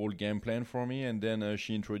whole game plan for me. And then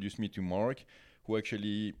she introduced me to Mark, who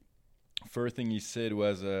actually, first thing he said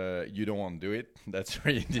was, "You don't want to do it. That's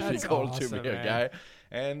really difficult to be a guy."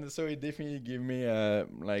 And so it definitely gave me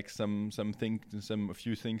like a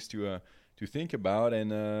few things to think about.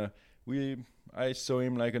 And I saw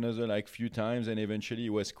him like another like few times, and eventually he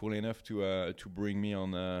was cool enough to bring me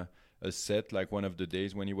on a set like one of the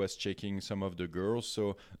days when he was checking some of the girls.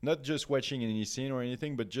 So not just watching any scene or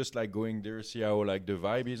anything, but just like going there, see how like the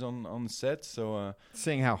vibe is on set. So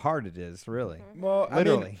seeing how hard it is, really. Well,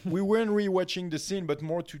 literally. I mean, we weren't rewatching the scene, but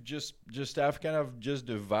more to just have kind of just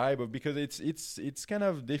the vibe of, because it's kind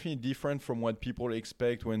of definitely different from what people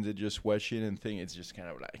expect when they just watch it and think it's just kind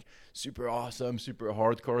of like super awesome, super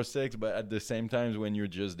hardcore sex. But at the same time, when you're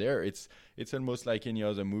just there, it's almost like any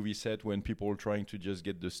other movie set when people are trying to just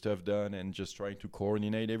get the stuff done and just trying to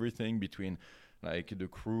coordinate everything between like the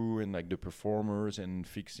crew and like the performers and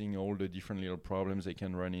fixing all the different little problems they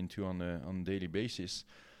can run into on a daily basis.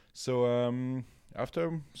 So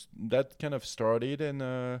after that kind of started,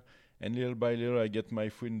 and little by little I get my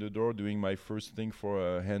foot in the door doing my first thing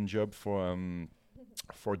for a hand job for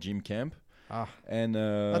Jim Camp. And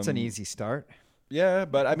that's an easy start. Yeah,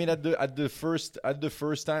 but I mean at the first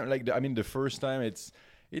time, like the first time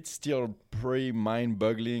it's still pretty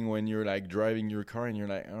mind-boggling when you're like driving your car and you're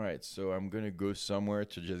like, all right, so I'm gonna go somewhere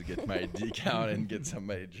to just get my dick out and get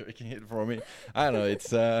somebody jerking it for me. I don't know. It's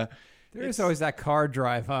There's always that car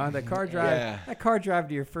drive, huh? That car drive. Yeah. That car drive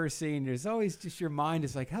to your first scene. There's always just your mind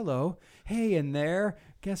is like, hello, hey, in there.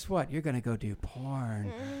 Guess what? You're gonna go do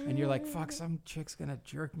porn, and you're like, fuck, some chick's gonna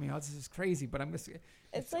jerk me out. This is crazy, but I'm just.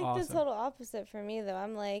 It's like awesome. the total opposite for me, though.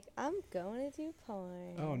 I'm like, I'm going to do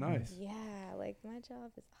porn. Oh, nice. Yeah, like my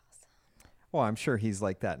job is awesome. Well, I'm sure he's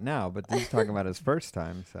like that now, but he's talking about his first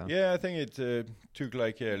time. So yeah, I think it took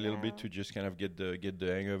like a little bit to just kind of get the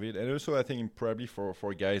hang of it, and also I think probably for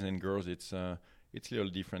guys and girls, it's a little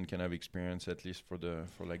different kind of experience, at least for the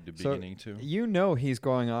beginning too. You know, he's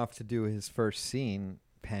going off to do his first scene,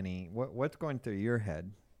 Penny. What's going through your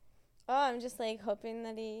head? Oh, I'm just like hoping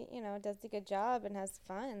that he, does a good job and has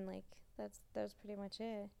fun. Like that was pretty much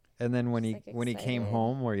it. And then when he came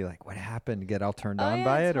home, were you like, what happened? Get all turned on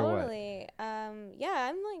by it, or what? Totally. Yeah,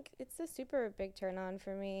 I'm like, it's a super big turn on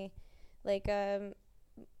for me. Like,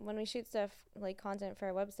 when we shoot stuff like content for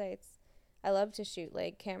our websites, I love to shoot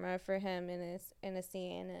like camera for him in a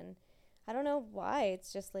scene, and I don't know why.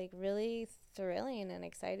 It's just like really thrilling and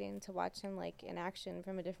exciting to watch him like in action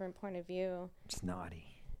from a different point of view. It's naughty.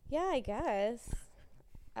 Yeah, I guess.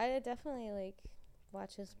 I definitely like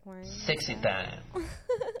watch his porn. Sexy time.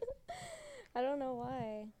 I don't know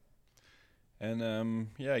why. And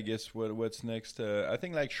yeah, I guess what's next? I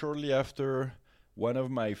think like shortly after, one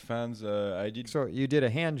of my fans, I did. So you did a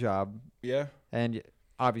hand job. Yeah. And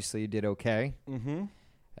obviously you did okay. Mm-hmm.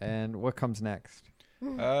 And what comes next?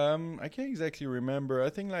 I can't exactly remember. I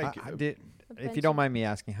think like if you don't mind me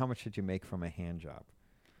asking, how much did you make from a hand job?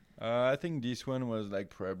 I think this one was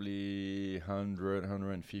like probably 100,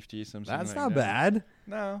 150, something. That's like not that. bad.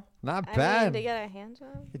 No, not I bad. mean, to get a hand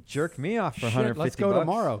job. It jerked me off for 150 let's go bucks.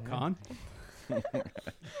 tomorrow, Con.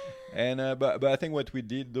 And but I think what we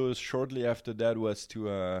did though shortly after that was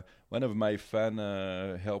to one of my fan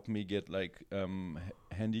helped me get like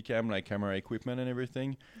handycam, like camera equipment and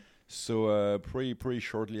everything. So pretty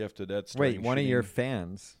shortly after that. Wait, one of your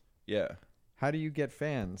fans? Yeah. How do you get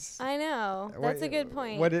fans? I know. That's a good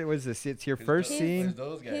point. What was this? It's your first scene?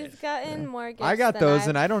 He's gotten more gifts. I got than those,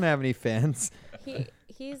 and I don't have any fans.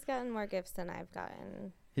 He's gotten more gifts than I've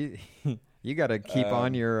gotten. You got to keep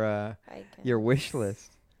on your wish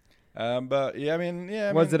list. But yeah, I mean,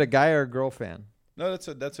 yeah. Was it a guy or a girl fan? No,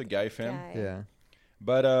 that's a guy fan. Yeah.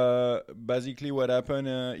 But basically, what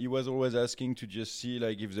happened? He was always asking to just see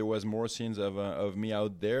like if there was more scenes of me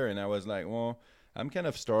out there, and I was like, well, I'm kind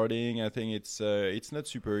of starting. I think it's not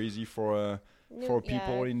super easy for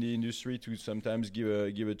people in the industry to sometimes give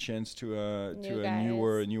a chance to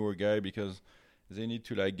a newer guy, because they need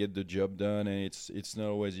to like get the job done, and it's not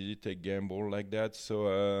always easy to take gamble like that.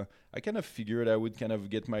 So I kind of figured I would kind of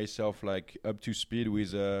get myself like up to speed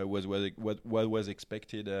with what was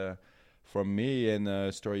expected from me,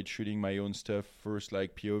 and started shooting my own stuff first,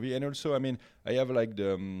 like POV. And also, I mean, I have like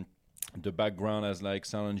the background as like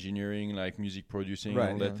sound engineering, like music producing,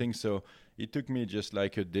 all that thing. So it took me just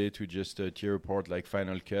like a day to just tear apart like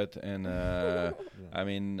Final Cut, and I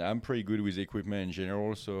mean, I'm pretty good with equipment in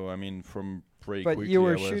general. So I mean, from pretty quickly. But you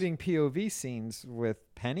were shooting POV scenes with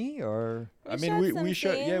Penny, or? I mean, we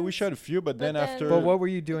shot a few, but then after. But what were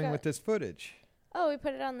you doing with this footage? Oh, we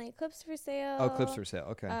put it on the Clips for Sale. Oh, Clips for Sale.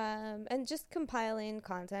 Okay. And just compiling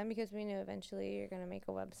content, because we knew eventually you're going to make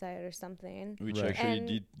a website or something. Which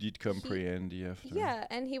actually did come pretty handy after. Yeah,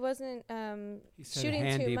 and he wasn't shooting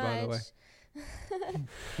handy, too much. By the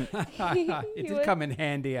way. It did come in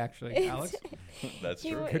handy, actually, Alex. That's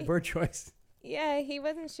true. Good word choice. Yeah, he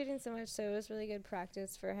wasn't shooting so much, so it was really good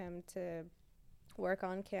practice for him to work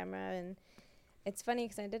on camera. And it's funny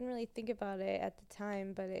because I didn't really think about it at the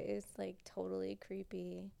time, but it is like totally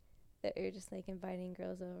creepy that you're just like inviting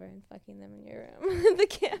girls over and fucking them in your room with the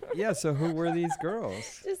camera. Yeah, so who were these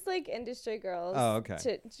girls? Just like industry girls. Oh, okay.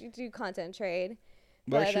 To do content trade.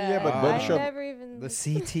 But actually, yeah, but bunch I of never even The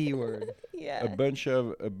CT word. yeah. a bunch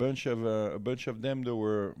of them that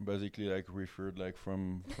were basically like referred like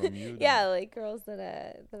from you. Yeah, like girls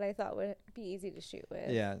that I thought would be easy to shoot with.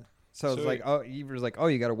 Yeah. So it's So like, oh, you were like, oh,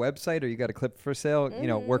 you got a website or you got a clip for sale? You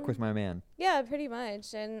know, work with my man. Yeah, pretty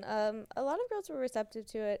much. And a lot of girls were receptive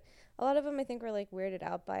to it. A lot of them, I think, were like weirded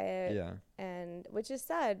out by it. Yeah. And which is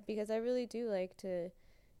sad because I really do like to,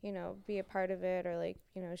 you know, be a part of it or like,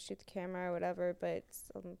 you know, shoot the camera or whatever. But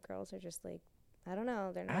some girls are just like, I don't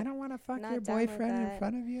know. They're not. I don't want to fuck not your down with boyfriend in that.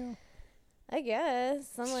 front of you. I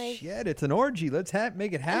guess. I'm like, Shit, it's an orgy. Let's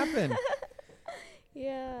make it happen.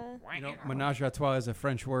 yeah. You know, ménage à trois is a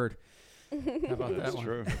French word. How about That's that one?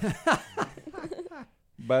 true.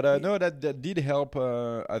 But no, that did help.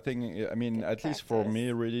 I think. I mean, Good at least for practice.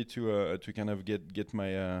 me, really to kind of get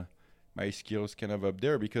my my skills kind of up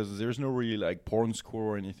there because there's no really like porn school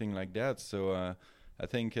or anything like that. So I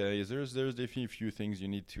think there's definitely a few things you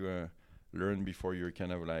need to learn before you're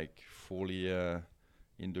kind of like fully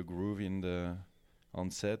in the groove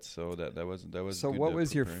on set. So that was. So good, what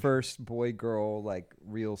was your preparation. first boy girl like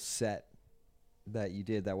real set that you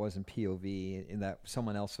did that wasn't POV and that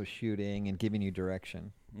someone else was shooting and giving you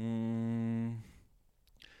direction?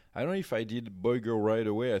 I don't know if I did boy girl right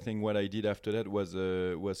away. I think what I did after that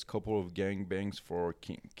was couple of gangbangs for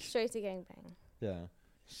kink. Straight to gangbang. Yeah.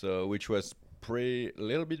 So which was a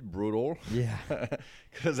little bit brutal. Yeah.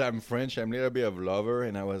 Because I'm French, I'm a little bit of lover,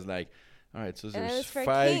 and I was like, all right, so And it there's was for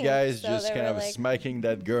 5 kink, guys so just they kind were, of like, smacking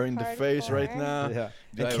that girl in the face right hardcore. now. Yeah.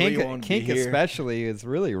 Do And I kink, really want to be kink here? especially is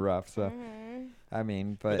really rough. So Mm-hmm. I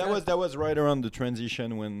mean, But but that was right around the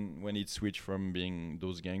transition when it switched from being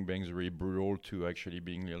those gangbangs really brutal to actually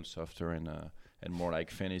being a little softer and more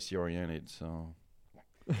like fantasy oriented. So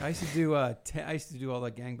I used to do I used to do all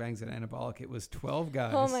the gangbangs at Anabolic. It was 12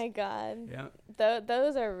 guys. Oh my god. Yeah.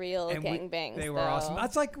 Those are real And gangbangs. They were awesome.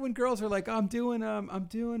 That's like when girls are like, I'm doing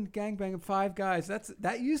gangbang of 5 guys.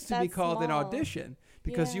 That used to be That's called an small. audition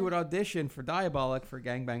because Yeah. you would audition for Diabolic for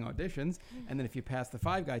gangbang auditions, and then if you passed the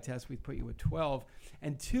 5-guy test, we'd put you at 12,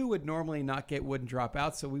 and 2 would normally wouldn't drop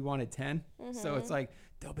out, so we wanted 10. So it's like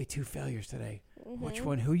there'll be 2 failures today. Which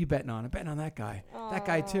one? Who you betting on? I'm betting on that guy. That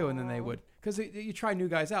guy too, and then they would because you try new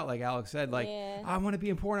guys out, like Alex said. Like Yeah. I want to be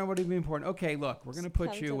important. I want to be important. Okay, look, we're gonna put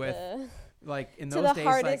Come you to with. the- Like in to those the days,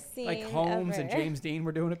 hardest like scene Holmes and ever. James Dean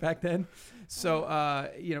were doing it back then. So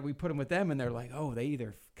we put them with them, and they're like, oh, they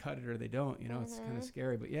either cut it or they don't. You know, it's kind of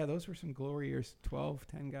scary. But yeah, those were some glory years. 12,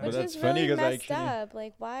 10 guys. Which that's is funny really 'cause I messed actually- up.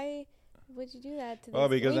 Like, why would you do that to well,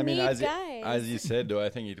 this? because We I mean, need as guys. you said, though, I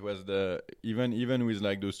think it was even with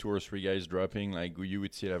like those 2 or 3 guys dropping, like you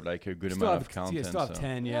would still have like a good Still amount have, of content. yeah, still have so.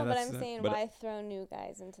 10. Yeah, no, but that's I'm saying but- why throw new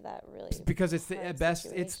guys into that really? because it's the hard best.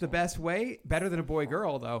 It's the situation. best way. Better than a boy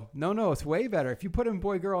girl, though. No, it's way better. If you put him in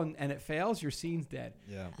boy girl and it fails, your scene's dead.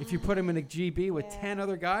 yeah, If you put him in a GB with Yeah. 10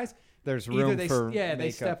 other guys, there's either room they for they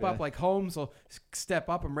makeup, step up yeah. like Holmes will step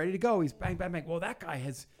up. I'm ready to go. He's bang bang bang. Well, that guy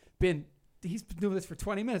he's been doing this for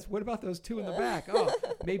 20 minutes. What about those 2 in the back? Oh,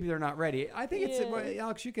 maybe they're not ready. I think it's Yeah.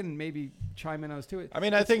 Alex. You can maybe chime in on those too. I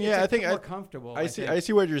mean, I think it's I a think more comfortable. I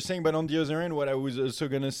see what you're saying, but on the other end, what I was also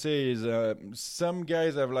gonna say is some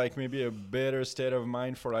guys have like maybe a better state of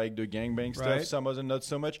mind for like the gangbang stuff. Right. Some others not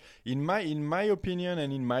so much. In my opinion,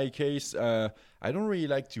 and in my case, I don't really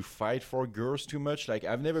like to fight for girls too much. Like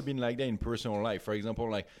I've never been like that in personal life. For example,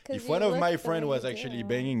 like 'Cause if you one of look my the friend way was you actually do.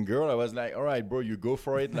 banging girl, I was like, all right, bro, you go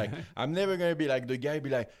for it. Like I'm never gonna be like the guy be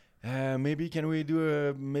like. Maybe can we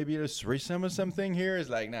do maybe a threesome or something here?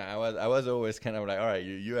 It's like I was always kind of like, all right,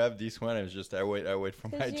 you have this one. It's just I wait for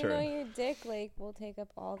my Because you know turn. your dick like will take up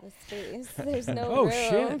all the space. There's no Oh room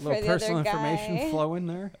shit! for Little the personal other information guy. flowing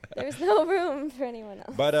there. There's no room for anyone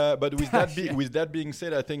else. But with that Yeah. with that being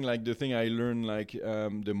said, I think like the thing I learned like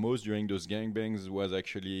the most during those gangbangs was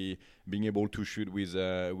actually being able to shoot with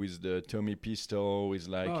the Tommy Pistol, with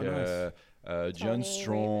like Oh, nice. John Tony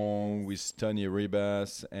Strong, Ribas. with Tony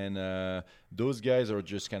Ribas, and those guys are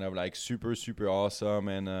just kind of like super awesome,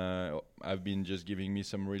 and have been just giving me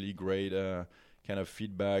some really great kind of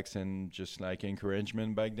feedbacks and just like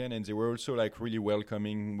encouragement back then, and they were also like really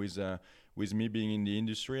welcoming with me being in the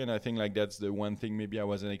industry. And I think like that's the one thing maybe I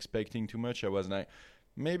wasn't expecting too much. I was like,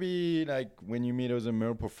 maybe like when you meet other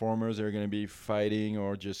male performers, they're gonna be fighting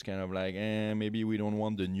or just kind of like, maybe we don't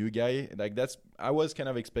want the new guy. Like I was kind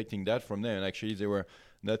of expecting that from them, and actually they were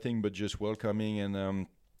nothing but just welcoming and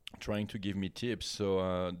trying to give me tips.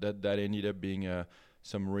 So that ended up being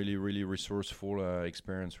some really, really resourceful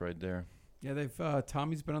experience right there. Yeah, they've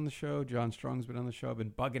Tommy's been on the show. John Strong's been on the show. I've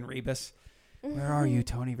been bugging Rebus. Where are you,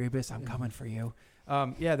 Tony Rebus? I'm coming for you.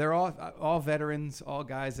 Yeah, they're all veterans, all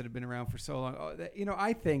guys that have been around for so long.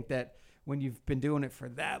 I think that when you've been doing it for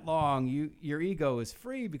that long, your ego is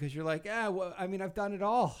free because you're like, I've done it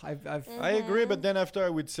all. I agree, but then after I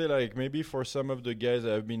would say like maybe for some of the guys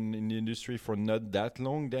that have been in the industry for not that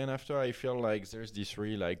long, then after I feel like there's this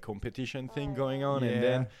really like competition thing going on, and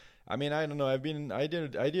then. I mean, I don't know. I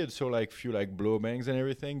did so like few like blow bangs and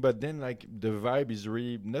everything, but then like the vibe is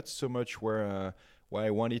really not so much where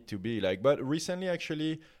I want it to be. Like, but recently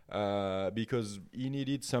actually, because he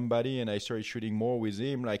needed somebody and I started shooting more with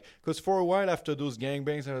him. Like, because for a while after those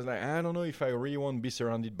gangbangs, I was like, I don't know if I really want to be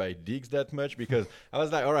surrounded by dicks that much, because I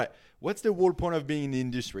was like, all right, what's the whole point of being in the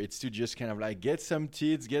industry? It's to just kind of like get some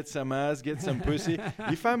tits, get some ass, get some pussy.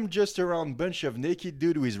 If I'm just around a bunch of naked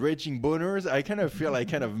dude with raging boners, I kind of feel I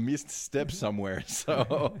kind of missed steps somewhere.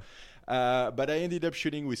 So. But I ended up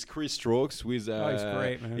shooting with Chris Strokes. He's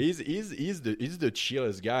great, man. He's the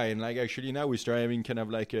chillest guy, and like actually now we start having kind of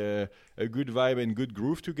like a good vibe and good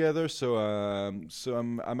groove together. So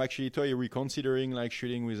I'm actually totally reconsidering like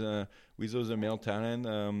shooting with other male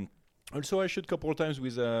talent. Also, I shoot a couple of times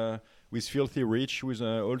with Filthy Rich, who is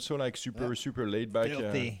also like super laid back.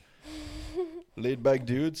 Filthy. Laid back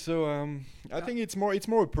dude. So I think it's more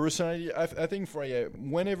a personality. I think for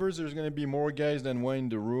whenever there's gonna be more guys than one in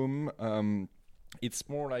the room, it's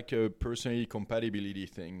more like a personality compatibility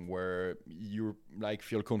thing where you like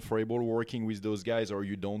feel comfortable working with those guys, or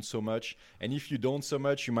you don't so much. And if you don't so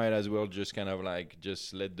much, you might as well just kind of like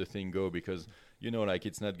just let the thing go, because like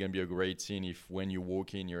it's not gonna be a great scene if when you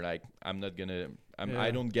walk in you're like, I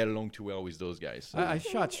don't get along too well with those guys. So. I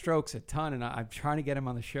shot Strokes a ton, and I'm trying to get him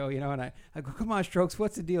on the show, and I go, come on, Strokes,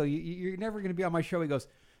 what's the deal? You're never going to be on my show. He goes,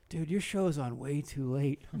 dude, your show's on way too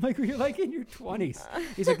late. I'm like, you're like in your 20s.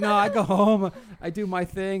 He's like, no, I go home, I do my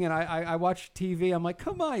thing, and I watch TV. I'm like,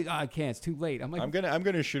 come on, I can't, it's too late. I'm like, I'm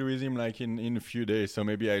gonna shoot with him like in a few days, so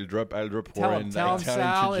maybe I'll drop tell him Sal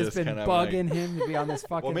has been bugging him to be on this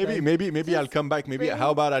fucking. Well, maybe I'll come back. Maybe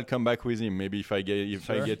how about I'll come back with him? Maybe if I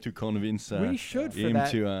get to convince we should him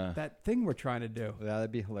to that thing we're trying to do. Yeah,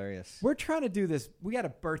 that'd be hilarious. We're trying to do this. We had a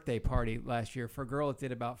birthday party last year for a girl that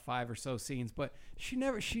did about 5 or so scenes, but she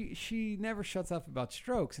never shuts up about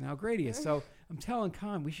Strokes and how great he is. So I'm telling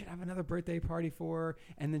Con we should have another birthday party for her,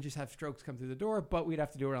 and then just have Strokes come through the door, but we'd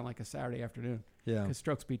have to do it on like a Saturday afternoon. Yeah. Because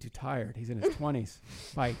Strokes be too tired. He's in his 20s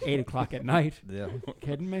by 8 o'clock at night. Yeah.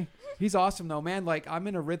 Kidding me? He's awesome though, man. Like I'm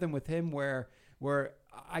in a rhythm with him where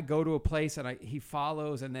I go to a place and he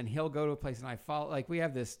follows, and then he'll go to a place and I follow. Like we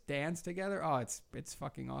have this dance together. Oh, it's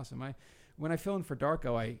fucking awesome. When I fill in for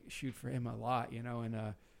Darko, I shoot for him a lot,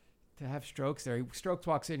 and to have Strokes there. Strokes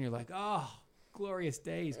walks in, you're like, oh, glorious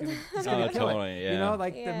day. He's gonna kill it. Yeah.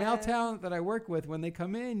 The male talent that I work with, when they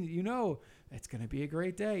come in, it's gonna be a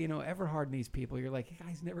great day. Everhard and these people, you're like, hey,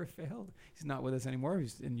 guy's never failed. He's not with us anymore.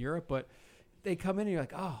 He's in Europe, but they come in and you're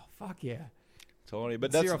like, oh, fuck yeah. Totally.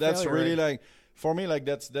 But that's really like, for me, like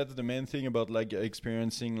that's the main thing about like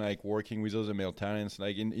experiencing like working with other male talents.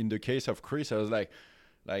 Like in the case of Chris, I was like,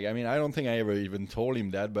 I mean, I don't think I ever even told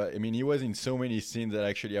him that, but I mean, he was in so many scenes that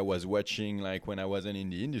actually I was watching like when I wasn't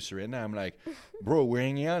in the industry, and I'm like, bro, we're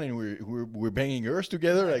hanging out and we're banging girls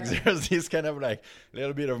together. Like there's this kind of like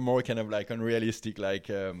little bit of more kind of like unrealistic like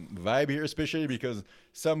vibe here, especially because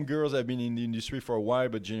some girls have been in the industry for a while,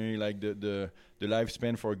 but generally like the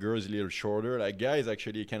lifespan for girls is a little shorter. Like guys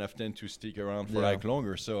actually kind of tend to stick around for like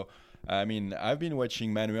longer. So. I mean, I've been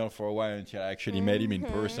watching Manuel for a while until I actually met him in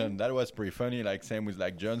person. That was pretty funny. Like, same with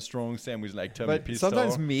like John Strong, same with like Tommy Pistol.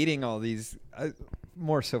 Sometimes meeting all these,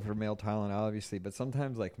 more so for male talent, obviously, but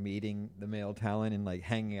sometimes like meeting the male talent and like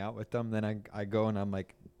hanging out with them. Then I go and I'm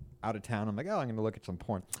like out of town. I'm like, oh, I'm going to look at some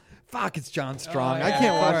porn. Fuck, it's John Strong. I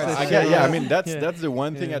can't watch this shit. Yeah, I mean, that's the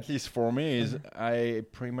one thing, at least for me, is I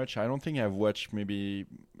don't think I've watched maybe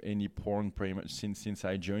any porn pretty much since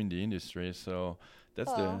I joined the industry. So that's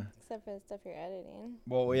except for the stuff you're editing.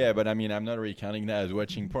 Well, yeah, but I mean, I'm not really counting that as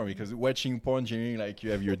watching porn, because watching porn, generally, like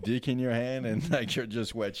you have your dick in your hand and like you're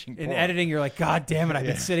just watching porn. In editing, you're like, God damn it, I've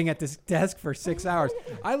been sitting at this desk for 6 hours.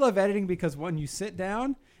 I love editing because when you sit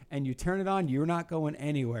down and you turn it on, you're not going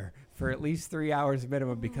anywhere for at least 3 hours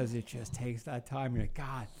minimum, because it just takes that time. You're like,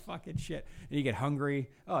 God, fucking shit. And you get hungry.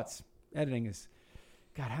 Editing is,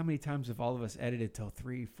 God, how many times have all of us edited till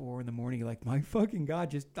 3, 4 in the morning? You're like, my fucking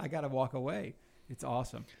God, I got to walk away. It's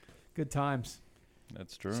awesome. Good times.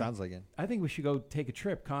 That's true. Sounds like it. I think we should go take a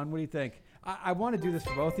trip. Con, what do you think? I want to do this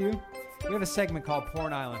for both of you. We have a segment called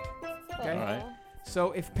Porn Island. Okay? All right.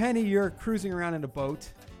 So if Penny, you're cruising around in a boat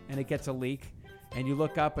and it gets a leak, and you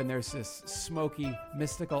look up and there's this smoky,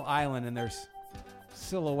 mystical island, and there's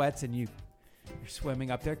silhouettes, and you're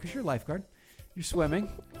swimming up there because you're a lifeguard. You're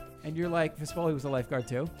swimming, and you're like, Fispoli was a lifeguard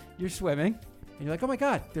too. You're swimming, and you're like, oh my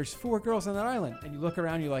God, there's 4 girls on that island. And you look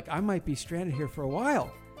around, you're like, I might be stranded here for a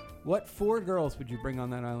while. What 4 girls would you bring on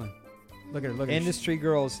that island? Look at her. Look at her. Industry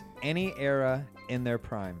girls, any era in their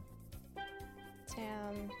prime.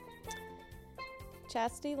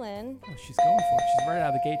 Chastity Lynn. Oh, she's going for it. She's right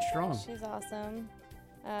out of the gate strong. She's awesome.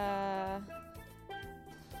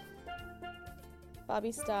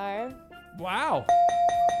 Bobby Starr. Wow.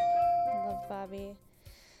 Love Bobby.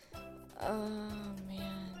 Oh,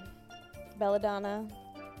 man. Belladonna.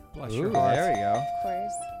 Bless Ooh, your heart. there we go. Of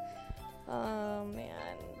course. Oh,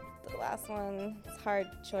 man. The last one. It's a hard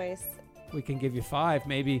choice. We can give you 5.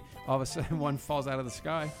 Maybe all of a sudden one falls out of the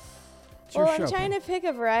sky. It's Well, your I'm show. trying to pick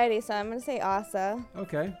a variety, so I'm going to say Asa.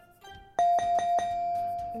 Okay.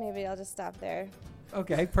 Maybe I'll just stop there.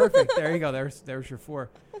 Okay, perfect. There you go. There's your 4.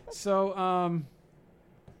 So,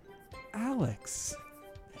 Alex,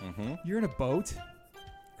 you're in a boat,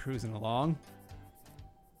 cruising along.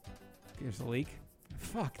 There's a leak.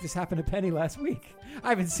 Fuck, this happened to Penny last week. I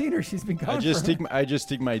haven't seen her. She's been gone. I just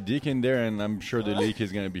stick my dick in there, and I'm sure the leak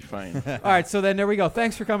is gonna be fine. All right, so then there we go.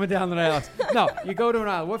 Thanks for coming down tonight, Alex. No, you go to an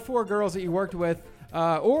island. What 4 girls that you worked with,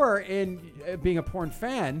 or in being a porn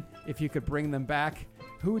fan, if you could bring them back,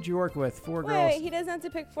 who would you work with? 4 girls. Wait, he doesn't have to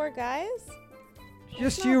pick 4 guys?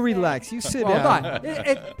 Just you relax. You sit Hold down. on.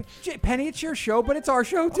 Penny, it's your show, but it's our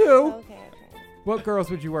show too. Okay. What girls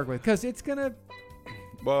would you work with? Because it's gonna.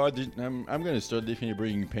 Well, I'm gonna start definitely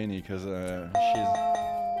bringing Penny because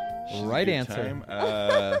she's Right a good answer. time.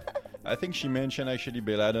 I think she mentioned actually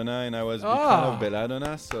Belladonna, and I was a big fan of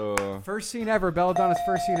Belladonna. So First scene ever, Belladonna's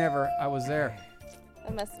first scene ever. I was there.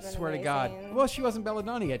 That must have been Swear amazing. to God. Well, she wasn't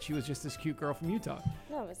Belladonna yet. She was just this cute girl from Utah.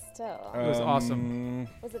 No, but still. It was awesome.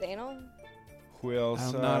 Was it anal? Who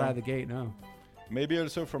else? I'm not out of the gate, no. Maybe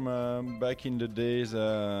also from back in the days.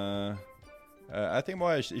 I think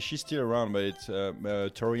she's still around, but it's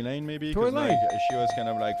Tory Lane maybe. Tory 'cause, Lane. like, she was kind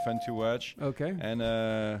of like fun to watch. Okay.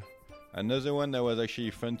 And another one that was actually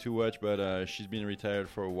fun to watch, but she's been retired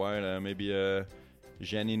for a while. Maybe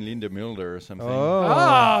Janine Lindemulder or something.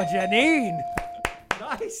 Oh, Janine.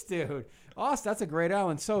 Nice, dude. Awesome. That's a great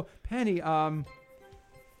island. So, Penny,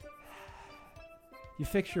 you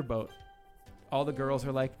fix your boat. All the girls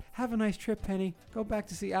are like, have a nice trip, Penny. Go back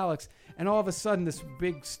to see Alex. And all of a sudden, this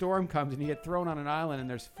big storm comes, and you get thrown on an island, and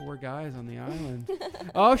there's 4 guys on the island.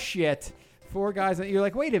 Oh, shit. 4 guys. And you're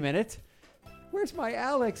like, wait a minute. Where's my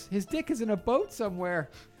Alex? His dick is in a boat somewhere.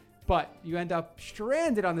 But you end up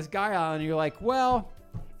stranded on this guy island, and you're like, well,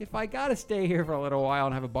 if I got to stay here for a little while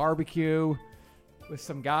and have a barbecue with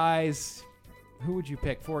some guys, who would you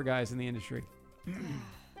pick? 4 guys in the industry.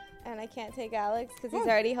 And I can't take Alex because he's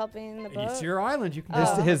already helping the boat. It's your island. You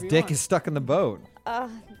can His dick is stuck in the boat. Oh,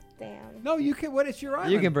 damn. No, you can. What? It's your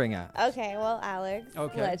island. You can bring out. Okay, well, Alex.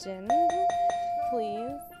 Okay. Legend.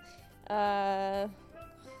 Please. Gosh,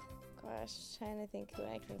 trying to think who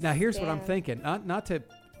I can Now, here's what I'm stand. thinking. Not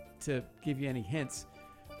to give you any hints,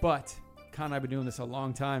 but Con and I have been doing this a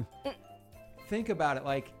long time. Think about it.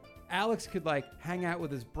 Like, Alex could, like, hang out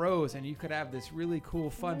with his bros, and you could have this really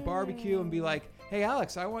cool, fun barbecue and be like, hey,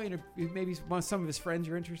 Alex, I want you to maybe some of his friends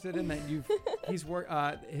you're interested in that he's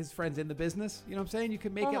his friends in the business. You know what I'm saying? You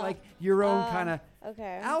could make it like your own kind of.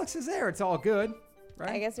 Okay. Alex is there. It's all good,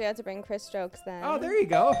 right? I guess we have to bring Chris Strokes then. Oh, there you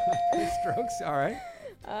go. Chris Strokes. All right.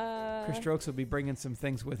 Chris Uh, Strokes will be bringing some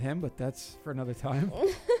things with him, but that's for another time.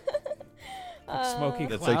 Like Smoky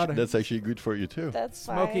That's Cloud. that's actually good for you too. That's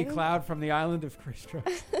Smoky fine. Cloud from the island of Chris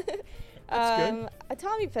Strokes. That's good. A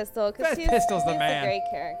Tommy Pistol because Pistol's the man. a great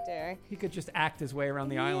character. He could just act his way around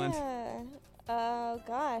the island. Yeah. Oh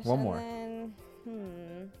gosh. One and more.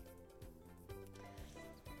 Then,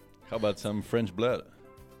 How about some French blood?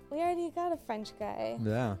 we already got a French guy.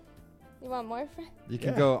 Yeah. You want more French? You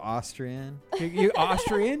can Yeah. go Austrian, You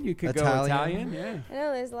Austrian? You could go Italian. Italian? Yeah. I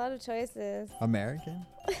know there's a lot of choices. American.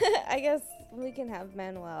 I guess we can have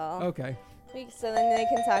Manuel. Okay. So then they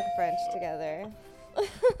can talk French together.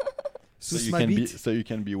 So Sus you ma can be bite. so you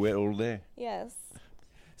can be wet all day. Yes.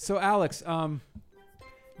 So Alex,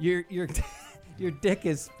 your your dick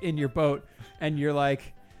is in your boat, and you're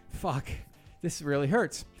like, fuck, this really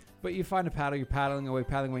hurts. But you find a paddle, you're paddling away,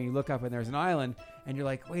 you look up, and there's an island, and you're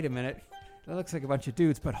like, wait a minute, that looks like a bunch of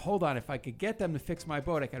dudes, but hold on, if I could get them to fix my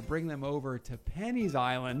boat, I could bring them over to Penny's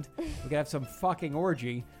Island. We could have some fucking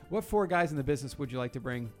orgy. What 4 guys in the business would you like to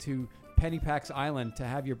bring to Pennypack's Island to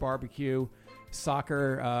have your barbecue,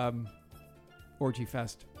 soccer, orgy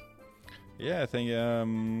fest? Yeah, I think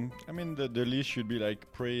the list should be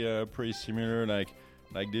like pretty similar. Like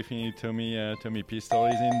definitely Tommy Pistol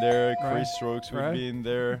is in there. Chris Strokes would be in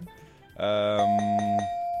there.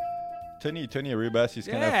 Tony Ribas is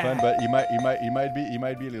kind of fun, but he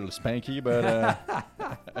might be a little spanky, but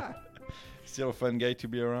still a fun guy to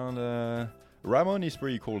be around. Ramon is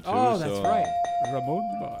pretty cool too. Oh, that's right, Ramon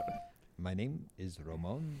Nomar. My name is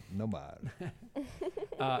Ramon Nomar.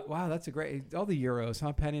 Wow, that's a great. All the Euros,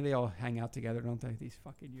 huh, Penny? They all hang out together, don't they? These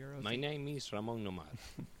fucking Euros. My name is Ramon Nomar.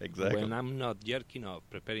 Exactly. When I'm not jerking off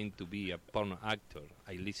preparing to be a porn actor,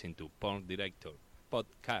 I listen to Porn Director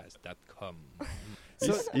podcast.com.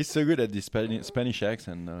 He's so good at the Spanish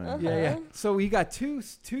accent. Yeah. So we got two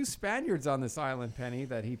Spaniards on this island, Penny,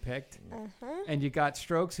 that he picked, and you got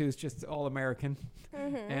Strokes, who's just all American,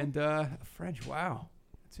 and French. Wow,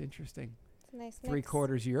 that's interesting. It's a nice mix.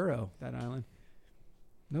 3/4 Euro, that island.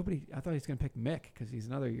 Nobody. I thought he was going to pick Mick because he's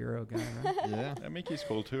another Euro guy, right? Yeah, Mick is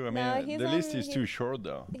cool too. I No, mean, he's the on- list is he- too short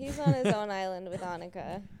though. He's on his own island with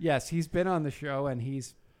Annika. Yes, he's been on the show and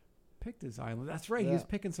he's picked his island. That's right. He was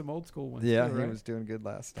picking some old school ones. Yeah, too, he right? was doing good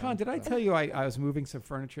last time. Con, did I tell you I was moving some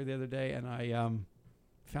furniture the other day and I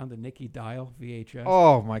found a Nikki Dial VHS?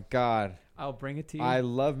 Oh my God! I'll bring it to you. I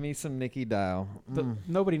love me some Nikki Dial.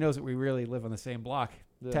 Nobody knows that we really live on the same block,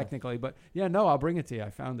 technically, but yeah, no, I'll bring it to you.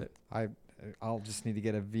 I found it. I'll just need to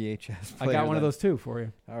get a VHS I player. got one of those too for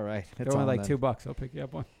you. All right, They're only like $2. I'll pick you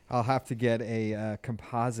up one. I'll have to get a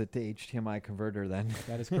composite to HDMI converter then.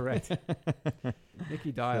 That is correct.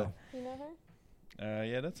 Nikki Dial. You know her?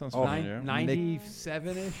 Yeah, that sounds familiar.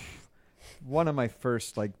 97-ish. One of my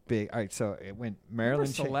first like big. All right, so it went Marilyn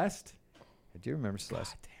Celeste. I do remember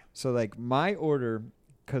Celeste. God damn. So like my order,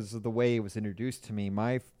 because of the way it was introduced to me,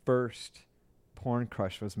 my first porn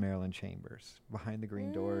crush was Marilyn Chambers, Behind the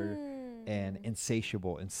Green Door, and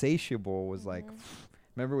Insatiable. Insatiable was like,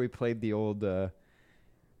 remember we played the old. I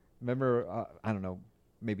don't know.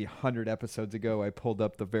 Maybe 100 episodes ago, I pulled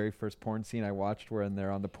up the very first porn scene I watched when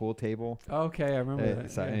they're on the pool table. Okay, I remember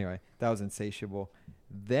that. So anyway, that was Insatiable.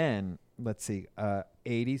 Then, let's see,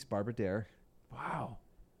 80s Barbara Dare. Wow.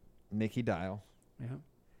 Nikki Dial. Yeah.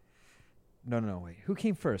 No, wait. Who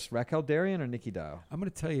came first, Raquel Darian or Nikki Dial? I'm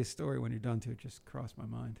going to tell you a story when you're done too. It just crossed my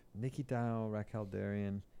mind. Nikki Dial, Raquel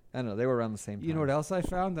Darian. I don't know. They were around the same time. You know what else I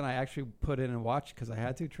found? And I actually put in and watched because I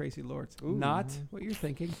had to. Tracy Lords. Ooh. Not what you're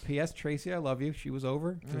thinking. P.S. Tracy, I love you. She was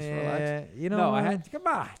over. Just relax. You know, No, I had. Come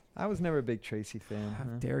on. I was never a big Tracy fan. How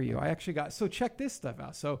dare you? I actually got. So check this stuff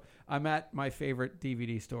out. So I'm at my favorite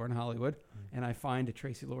DVD store in Hollywood, and I find a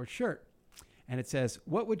Tracy Lords shirt, and it says,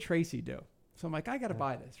 "What would Tracy do?" So I'm like, I got to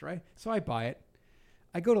buy this, right? So I buy it.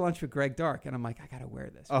 I go to lunch with Greg Dark, and I'm like, I got to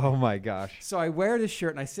wear this. Oh my gosh! So I wear this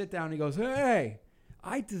shirt, and I sit down, and he goes, "Hey,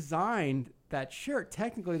 I designed that shirt.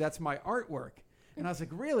 Technically, that's my artwork." And I was like,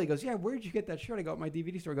 really? He goes, "Yeah, where'd you get that shirt?" I go, "At my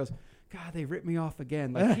DVD store." He goes, "God, they ripped me off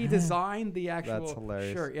again." Like, he designed the actual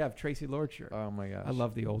shirt. Yeah, Tracy Lords shirt. Oh, my gosh. I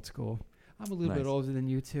love the old school. I'm a little bit older than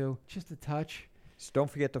you two. Just a touch. So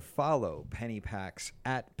don't forget to follow Penny Packs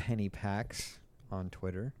at Penny Packs on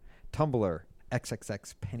Twitter. Tumblr,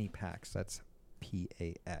 XXX Penny Packs. That's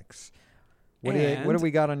PAX. What do we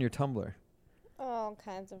got on your Tumblr? All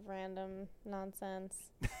kinds of random nonsense.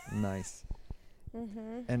 Nice.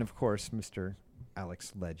 And of course, Mr.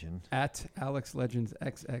 Alex Legend. At Alex Legends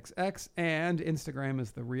XXX. And Instagram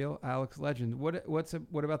is the real Alex Legend. What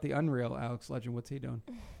about the unreal Alex Legend? What's he doing?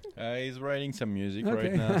 He's writing some music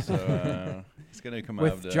right now, so it's going to come out.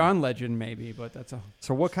 With John Legend, maybe, but that's all.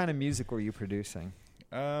 So what kind of music were you producing?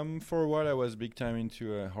 For a while, I was big time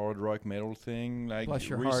into a hard rock metal thing. Like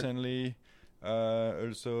recently,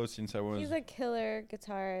 also since I was... He's a killer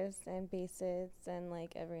guitarist and bassist and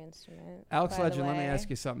like every instrument. Alex Legend, let me ask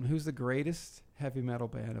you something. Who's the greatest heavy metal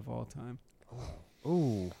band of all time?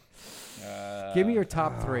 Ooh. Give me your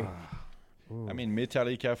top three. I mean,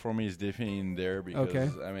 Metallica for me is definitely in there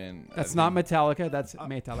because, I mean... That's not Metallica. That's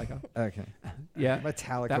Metallica. Okay. Yeah.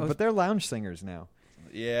 Metallica. But they're lounge singers now.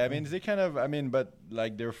 Yeah, I mean, they kind of... I mean, but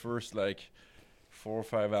like their first like 4 or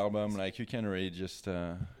 5 album, like you can really just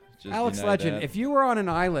Alex Legend, that. if you were on an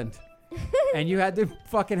island and you had to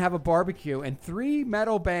fucking have a barbecue and 3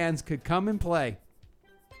 metal bands could come and play,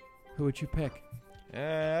 who would you pick?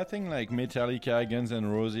 I think like Metallica, Guns N'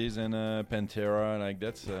 Roses, and Pantera. Like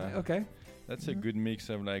that's okay. That's a good mix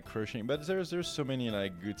of like crushing. But there's so many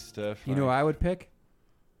like good stuff. You know what I would pick?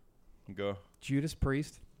 Go. Judas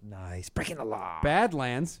Priest. Nice. Breaking the law.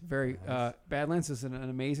 Badlands. Badlands is an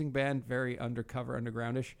amazing band, very undercover,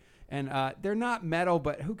 undergroundish. And they're not metal,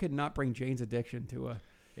 but who could not bring Jane's Addiction to a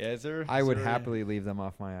Yeah, is there? I would happily leave them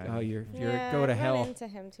off my island. Oh, you're go to hell. I run into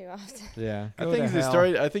him too often. Yeah. I think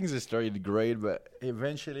the story is great, but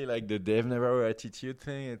eventually, like the Dave Navarro attitude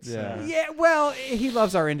thing, it's yeah. Well, he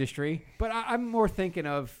loves our industry, but I'm more thinking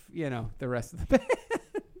of the rest of the band.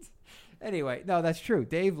 Anyway, no, that's true.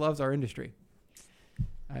 Dave loves our industry.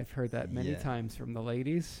 I've heard that many times from the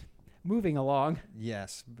ladies. Moving along.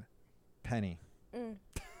 Yes, Penny.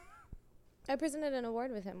 I presented an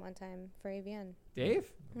award with him one time for AVN.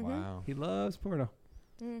 Dave? Mm-hmm. Wow. He loves porno.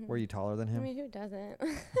 Mm-hmm. Were you taller than him? I mean, who doesn't?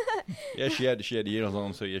 Yeah, she had heels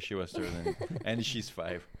on, so yeah, she was taller than him. And she's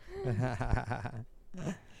 5.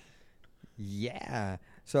 Yeah.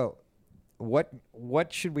 So,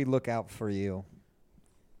 what should we look out for you?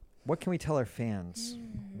 What can we tell our fans?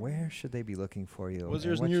 Where should they be looking for you? Well,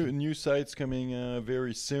 there's new sites coming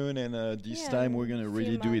very soon, and this time we're gonna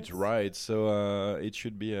really do it right. So it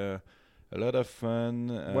should be a lot of fun.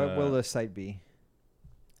 What will the site be?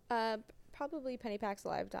 Probably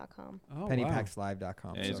pennypackslive.com. Oh,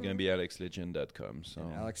 pennypackslive.com. And it's gonna be alexlegend.com. So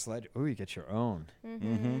Alex Legend. Oh, you get your own.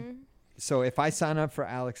 Mm-hmm. So if I sign up for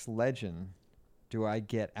Alex Legend, do I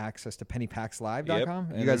get access to pennypackslive.com?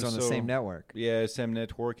 Yep. You guys are on the same network. Yeah, same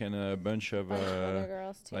network, and a bunch of other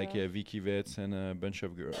girls too. like Vicky Vets and a bunch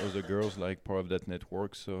of other girls like part of that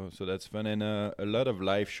network. So that's fun, and a lot of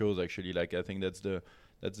live shows actually. Like I think that's the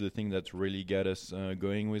thing that's really got us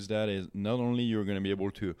going with that. Is not only you're going to be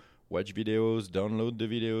able to watch videos, download the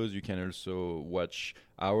videos, you can also watch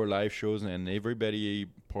our live shows, and everybody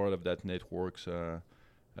part of that network's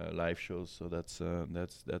live shows. So that's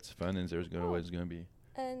fun, and there's always going to be.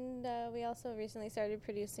 And we also recently started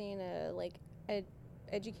producing a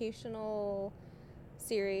educational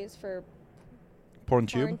series for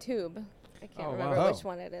PornTube. I can't remember which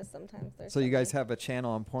one it is. Sometimes there's. So you guys have a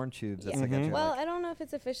channel on PornTube. That's well, I don't know if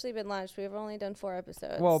it's officially been launched. We've only done 4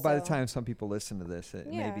 episodes. Well, by the time some people listen to this, it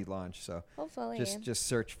may be launched. So hopefully, just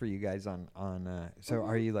search for you guys on. So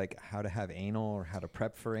are you like how to have anal or how to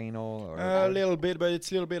prep for anal? Or a little bit, but it's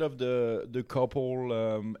a little bit of the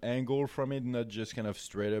couple angle from it, not just kind of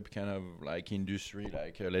straight up kind of like industry,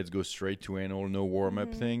 like let's go straight to anal, no warm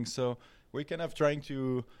up thing. So we're kind of trying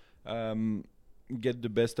to. Get the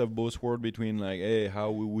best of both worlds between like, hey,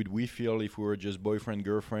 how would we feel if we were just boyfriend,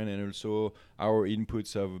 girlfriend, and also our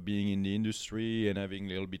inputs of being in the industry and having a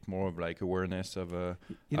little bit more of like awareness of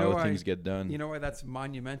how things get done. You know why that's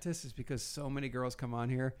monumentous is because so many girls come on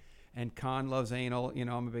here, and Con loves anal.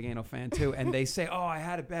 I'm a big anal fan too, and they say, "Oh, I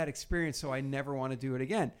had a bad experience, so I never want to do it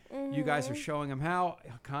again." Mm-hmm. You guys are showing them how.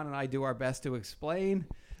 Con and I do our best to explain.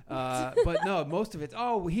 But no, most of it's,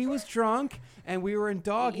 he was drunk and we were in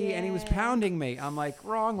doggy and he was pounding me. I'm like,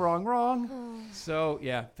 wrong. So,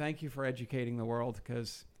 yeah, thank you for educating the world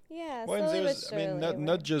because... Yeah, well,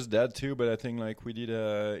 not just that too, but I think like we did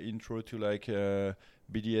a intro to like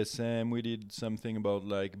BDSM. We did something about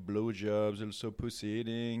like blowjobs, also pussy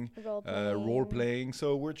eating, role playing.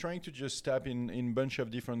 So we're trying to just tap in a bunch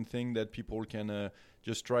of different things that people can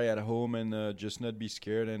just try at home and just not be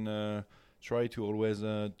scared and... try to always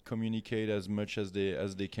communicate as much as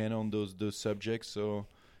they can on those subjects. So,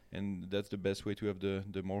 and that's the best way to have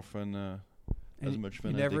the more fun, as much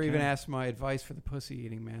fun. You never even asked my advice for the pussy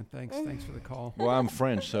eating, man. Thanks for the call. Well, I'm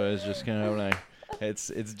French, so it's just kind of like it's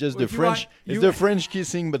just the French. It's the French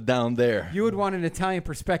kissing, but down there. You would want an Italian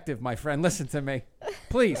perspective, my friend. Listen to me,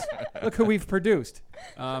 please. Look who we've produced.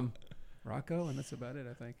 Rocco, and that's about it,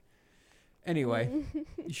 I think. Anyway,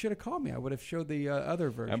 you should have called me. I would have showed the other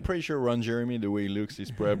version. I'm pretty sure Ron Jeremy, the way he looks, is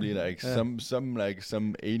probably like some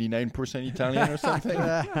 89% Italian or something.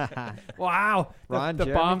 Wow,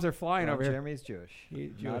 the bombs are flying over here. Jeremy's Jewish,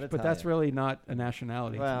 but that's really not a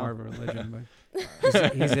nationality. It's more of a religion.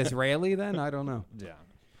 But he's Israeli then? I don't know. Yeah.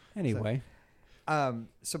 Anyway,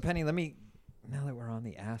 so Penny, now that we're on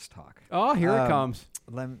the ass talk. Oh, here it comes.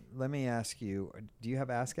 Let me ask you: do you have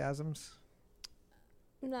askasms?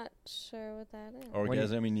 I'm not sure what that is.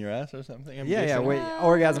 Orgasm in your ass or something?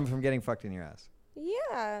 Orgasm from getting fucked in your ass.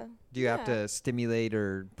 Yeah. Do you have to stimulate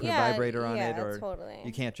or put a vibrator on it? Or totally.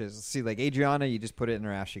 You can't just see like Adriana, you just put it in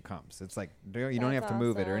her ass, she comes. It's like you don't have to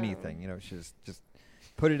move it or anything. She's just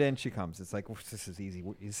put it in, she comes. It's like this is easy.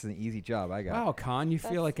 This is an easy job I got. Wow, Con, you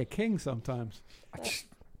feel like a king sometimes.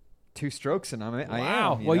 2 strokes and I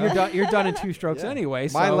am. Well, you're done in 2 strokes anyway.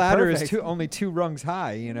 So my ladder perfect. is only 2 rungs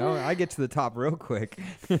high. I get to the top real quick.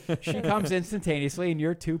 She comes instantaneously, and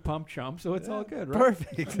you're 2 pump chumps, so it's all good, right?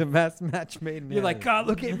 Perfect. The match made in You're like, God,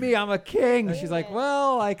 look at me, I'm a king. She's like,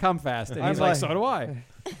 well, I come fast, and he's like, so do I.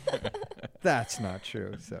 That's not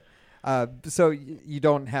true. So you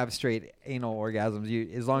don't have straight anal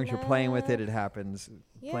orgasms. As long as you're playing with it, it happens.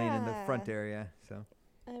 Playing in the front area. So.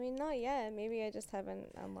 I mean, Not yet. Maybe I just haven't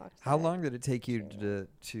unlocked. How long did it take you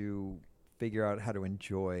to figure out how to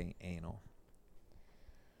enjoy anal?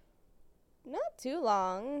 Not too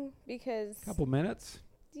long, because. Couple minutes.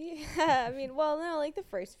 Yeah, I mean, well, no, like the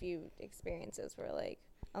first few experiences were like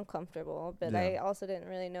uncomfortable, but I also didn't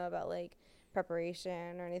really know about like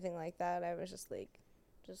preparation or anything like that. I was just like,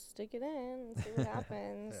 just stick it in and see what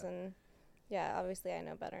happens. And yeah, obviously I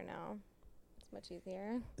know better now. It's much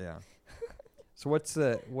easier. Yeah. So what's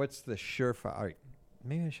the surefire? All right,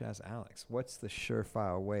 maybe I should ask Alex. What's the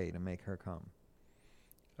surefire way to make her come?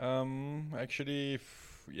 Actually,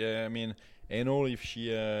 I mean, anal if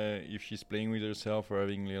she's playing with herself or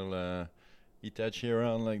having little Itachi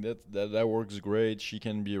around like that works great. She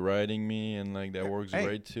can be riding me and like that works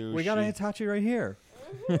great too. We got a Hitachi right here.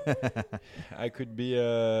 I could be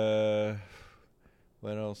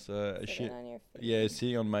what else? Sitting on your face.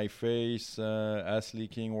 Sitting on my face. Ass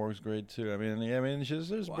leaking works great too. I mean,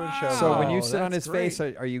 there's a bunch of. So when you sit on his face,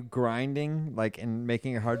 are you grinding like and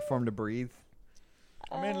making it hard for him to breathe?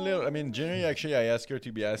 Generally, actually, I ask her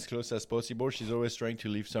to be as close as possible. She's always trying to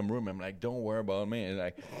leave some room. I'm like, don't worry about me. And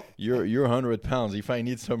like, you're 100 pounds. If I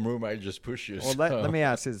need some room, I just push you. Well, let me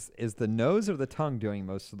ask: is the nose or the tongue doing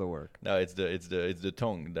most of the work? No, it's the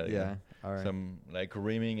tongue. All right. Some like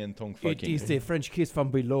rimming and tongue fucking. It is the French kiss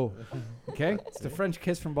from below. Okay, it's the French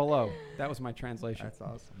kiss from below. That was my translation. That's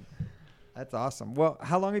awesome. That's awesome. Well,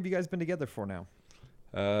 how long have you guys been together for now?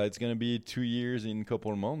 It's gonna be 2 years in a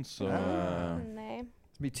couple of months. So.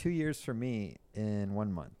 It'll be 2 years for me in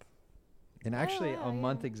 1 month, and actually a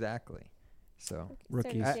month exactly. So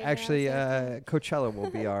rookies. Actually, Coachella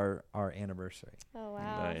will be our anniversary. Oh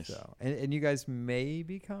wow! Nice. So, and you guys may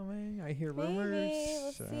be coming. I hear rumors.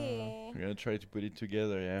 We'll see. We're gonna try to put it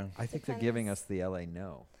together. Yeah. I think they're giving us the LA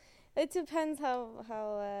no. It depends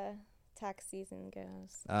how tax season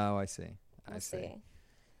goes. Oh, I see. We'll see.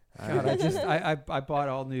 God, I bought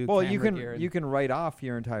all new. Well, camera you can write off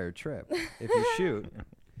your entire trip if you shoot.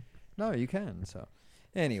 No, you can. So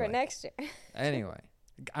anyway, for next year. Anyway,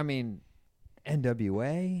 I mean,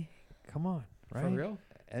 NWA. Come on, right? For real?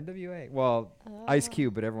 NWA. Well, Ice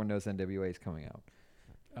Cube, but everyone knows NWA is coming out.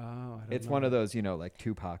 Oh, it's one of those, like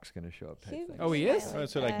Tupac's going to show up type thing. Oh, he is?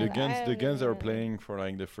 So like the Guns are playing for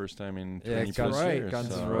like the first time in 20 plus years.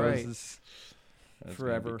 Guns N' Roses. That's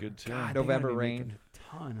Forever. Good too. God, November Rain.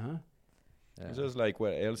 Ton, huh? Yeah. There's like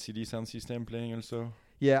LCD Sound System playing also.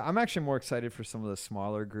 Yeah, I'm actually more excited for some of the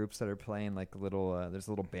smaller groups that are playing. Like there's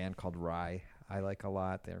a little band called Rye. I like a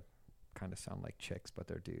lot. They're kind of sound like chicks, but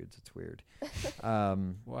they're dudes. It's weird.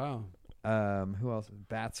 Wow. Who else?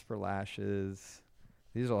 Bats for Lashes.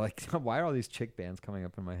 These are like, why are all these chick bands coming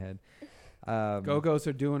up in my head? Go-Go's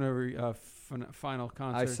are doing a final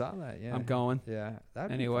concert. I saw that. Yeah, I'm going. Yeah.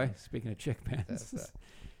 Anyway, speaking of chick bands.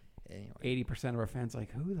 Anyway. 80% of our fans are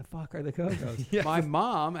like, who the fuck are the Go-Go's? Yeah. My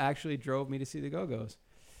mom actually drove me to see the Go-Go's.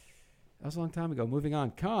 That was a long time ago. Moving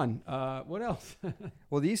on. Con, what else?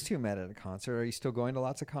 Well, these two met at a concert. Are you still going to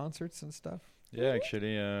lots of concerts and stuff? Yeah,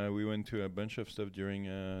 actually, we went to a bunch of stuff during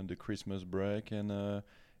the Christmas break. And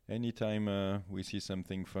anytime we see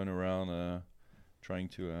something fun around, trying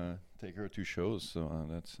to take her to shows. So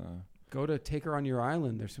that's... Go to Take Her On Your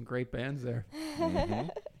Island. There's some great bands there. Mm-hmm.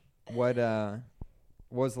 What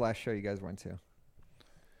was the last show you guys went to?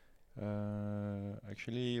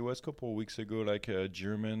 Actually, it was a couple of weeks ago, like a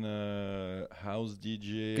German house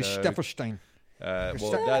DJ. Staffelstein.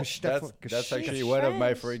 That's actually one of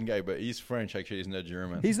my favorite guys, but he's French. Actually, he's not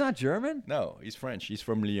German. He's not German? No, he's French. He's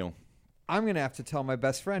from Lyon. I'm gonna have to tell my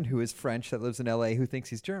best friend who is French that lives in LA who thinks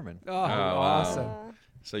he's German. Oh, awesome!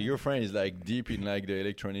 So your friend is like deep in like the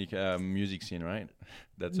electronic music scene, right?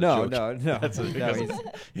 That's no. That's a joke.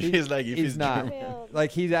 He's like if he's not. German.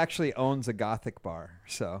 Like he actually owns a Gothic bar.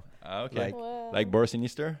 So okay, like Bar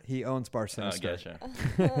Sinister. He owns Bar Sinister. Gotcha.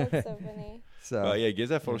 That's so funny. So yeah,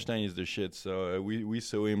 Geza is the shit. So we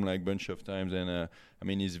saw him like a bunch of times, and I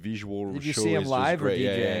mean his visual. Did you show see him is live just great.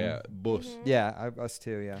 or DJing? Yeah, both. Mm-hmm. Yeah, us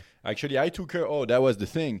too. Yeah. Actually, I took her. Oh, that was the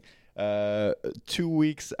thing. 2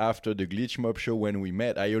 weeks after the Glitch Mob show when we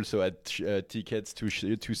met, I also had tickets to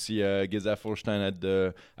see Geza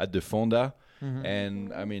Folstein at the Fonda,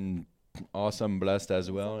 and I mean, awesome blast as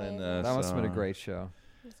well. And that must have been a great show.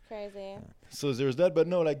 It's crazy. So there's that, but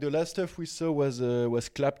no, like the last stuff we saw was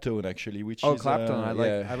Claptone actually, which is Claptone.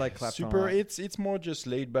 I like Claptone. Super. It's more just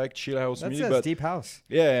laid back, chill house music. That's deep house.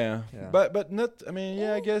 Yeah. But not. I mean,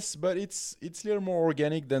 I guess, but it's a little more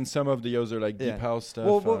organic than some of the other like deep house stuff.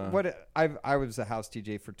 Well, I was a house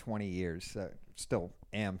DJ for 20 years. Still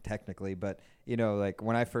am technically, but like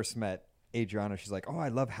when I first met Adriana, she's like, "Oh, I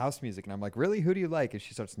love house music," and I'm like, "Really? Who do you like?" And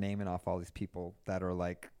she starts naming off all these people that are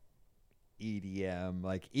like, EDM,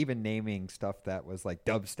 like even naming stuff that was like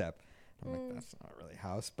dubstep. I'm like, that's not really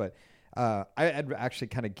house. But I had actually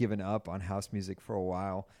kind of given up on house music for a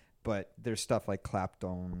while. But there's stuff like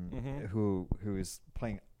Clapton, who is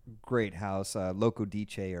playing great house. Loco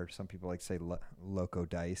Dice, or some people like to say Loco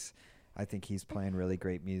Dice. I think he's playing really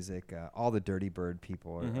great music. All the Dirty Bird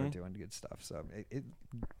people are doing good stuff. So it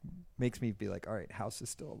makes me be like, all right, house is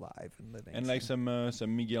still alive and living. And like some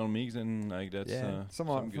Miguel Mix and like that's some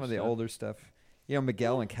of the older stuff. You know,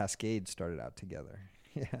 Miguel and Cascade started out together.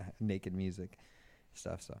 Yeah, Naked Music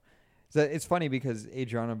stuff. So it's funny because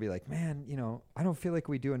Adriana will be like, man, you know, I don't feel like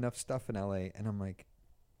we do enough stuff in LA. And I'm like,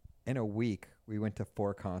 in a week we went to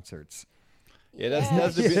 4 concerts. Yeah,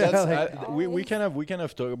 that's the we kind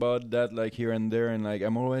of talk about that like here and there, and like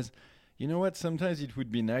I'm always, you know what, sometimes it would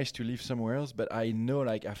be nice to live somewhere else, but I know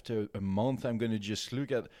like after a month I'm gonna just look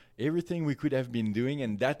at everything we could have been doing,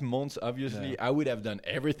 and that month obviously I would have done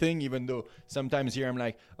everything, even though sometimes here I'm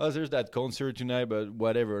like, oh, there's that concert tonight, but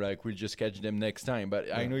whatever, like we'll just catch them next time.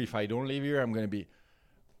 But I know if I don't live here, I'm gonna be,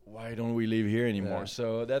 why don't we live here anymore?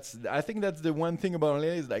 So I think that's the one thing about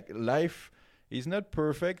LA is like life. It's not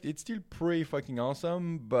perfect. It's still pretty fucking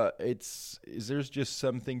awesome, but there's just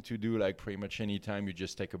something to do like pretty much any time you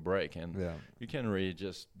just take a break, and you can't really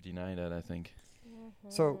just deny that, I think.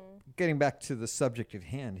 So getting back to the subject at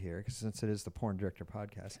hand here, since it is the Porn Director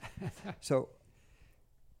podcast. So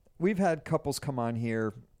we've had couples come on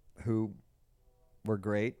here who were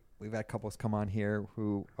great. We've had couples come on here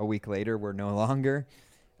who a week later were no longer.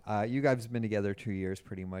 You guys have been together 2 years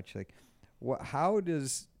pretty much. Like, how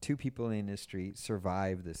does 2 people in the industry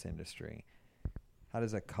survive this industry? How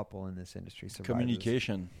does a couple in this industry survive?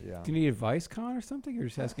 Communication. Yeah. Do you need advice, Con, or something? You're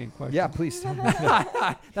just asking a question. Yeah, please.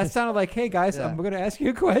 That sounded like, hey guys, I'm going to ask you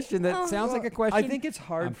a question. That sounds like a question. I think it's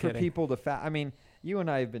hard for people to. I mean, you and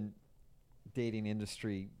I have been dating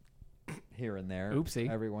industry here and there. Oopsie.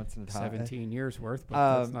 Every once in a time. 17 years worth.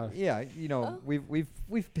 But that's not. Yeah, you know,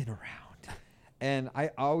 we've been around. And I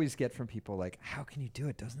always get from people like, how can you do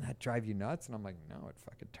it? Doesn't that drive you nuts? And I'm like, no, it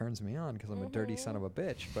fucking turns me on because I'm a dirty son of a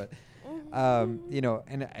bitch. But, you know,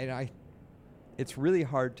 and it's really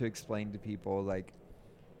hard to explain to people, like,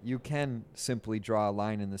 you can simply draw a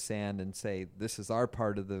line in the sand and say, this is our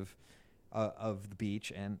part of the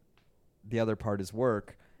beach and the other part is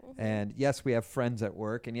work. And yes, we have friends at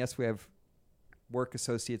work. And yes, we have work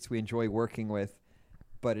associates we enjoy working with.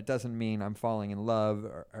 But it doesn't mean I'm falling in love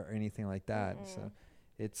or anything like that. So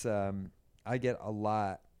it's, I get a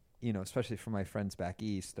lot, you know, especially from my friends back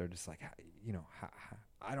east. They're just like, you know,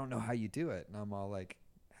 I don't know how you do it. And I'm all like,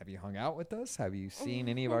 have you hung out with us? Have you seen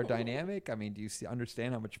any of our dynamic? I mean, do you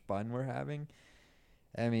understand how much fun we're having?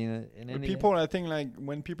 I mean, people, I think, like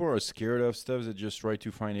when people are scared of stuff, they just try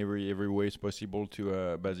to find every ways possible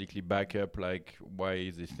to basically back up like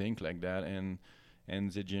why they think like that, and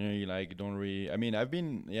they generally like don't really. I mean, I've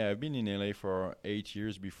been in LA for 8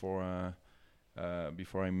 years before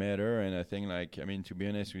I met her, and I think like, I mean, to be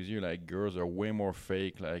honest with you, like girls are way more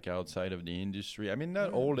fake like outside of the industry. I mean,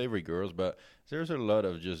 not all every girls, but there's a lot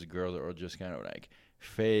of just girls that are just kind of like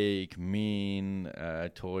fake, mean,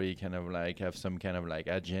 totally kind of like have some kind of like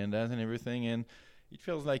agendas and everything. And it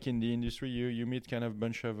feels like in the industry you meet kind of a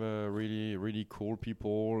bunch of really, really cool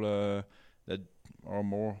people that are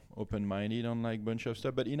more open-minded on like bunch of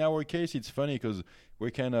stuff. But in our case, it's funny because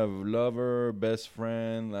we're kind of lover, best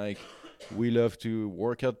friend, like we love to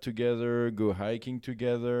work out together, go hiking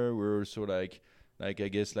together. We're also like I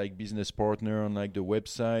guess like business partner on like the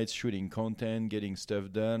websites, shooting content, getting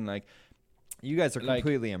stuff done. Like you guys are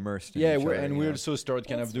completely immersed in each other, we also start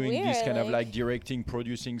kind of doing this kind of like directing,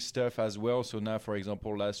 producing stuff as well. So now, for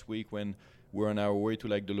example, last week when we're on our way to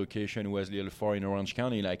like the location was a little far in Orange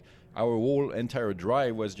County, like our whole entire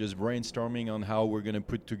drive was just brainstorming on how we're gonna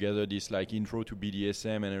put together this like intro to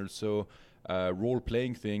BDSM and also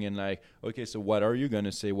role-playing thing, and like, okay, so what are you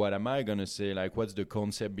gonna say, what am I gonna say, like what's the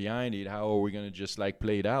concept behind it, how are we gonna just like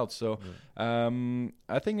play it out. So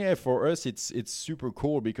I think for us it's super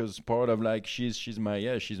cool because part of like she's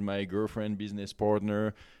my girlfriend, business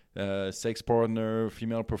partner, sex partner,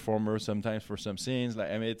 female performer sometimes for some scenes.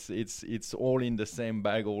 Like, I mean, it's all in the same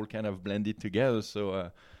bag, all kind of blended together.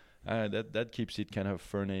 So that keeps it kind of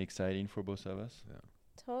fun and exciting for both of us. Yeah.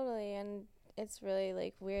 Totally. And it's really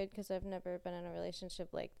like weird because I've never been in a relationship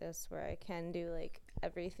like this where I can do like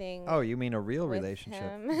everything. Oh, you mean a real relationship?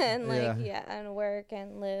 And like and work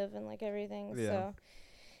and live and like everything. Yeah. So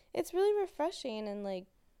it's really refreshing and like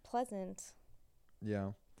pleasant.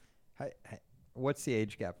 Yeah. What's the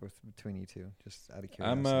age gap between you two? Just out of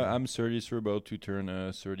curiosity. I'm 30, so about to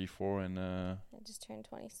turn 34, and I just turned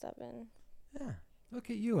 27. Yeah. Look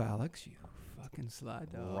at you, Alex. You fucking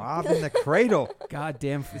slide dog. Robbing the cradle.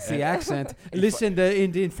 Goddamn, it's the accent. Listen,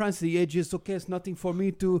 in France, the age is okay. It's nothing for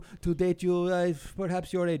me to date you.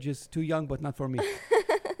 Perhaps your age is too young, but not for me.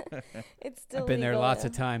 It's still I've been there legal, lots yeah.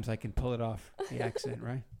 of times. I can pull it off. The accent,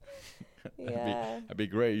 right? Yeah. That'd be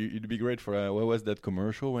great. It'd be great for what was that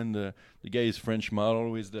commercial when the guy is French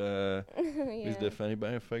model with the with the funny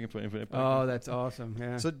funny. Oh, that's awesome.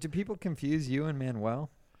 Yeah. So do people confuse you and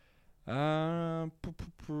Manuel?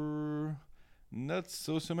 Not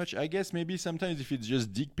so much. I guess maybe sometimes if it's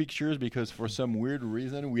just dick pictures, because for some weird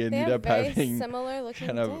reason we They ended have up very having similar looking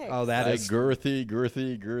kind of dicks. Oh, that like is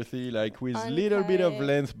girthy, like with little bit of Uncut.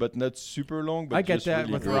 length, but not super long. But I get just that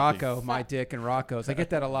really with girthy. Rocco, my dick and Rocco's. I get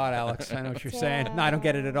that a lot, Alex. I know what you're saying. Yeah. No, I don't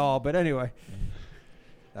get it at all. But anyway,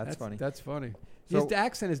 that's funny. That's funny. So- His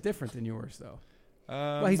accent is different than yours, though.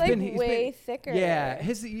 Well, It's like way thicker. Yeah,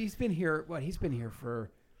 he's been here. What? He's been here for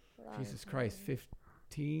Long Jesus Christ,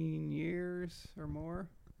 15 years or more.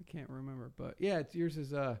 I can't remember, but yeah, yours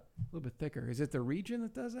is a little bit thicker. Is it the region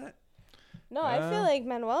that does that? No, I feel like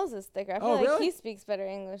Manuel's is thicker. I feel Oh, like really? he speaks better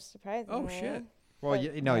English, surprisingly. Oh shit. Well,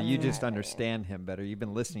 But- you just understand him better. You've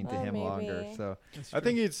been listening to Oh, him longer, maybe. so I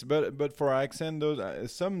think it's but for accent though,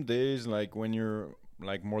 some days like when you're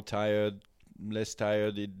like more tired, less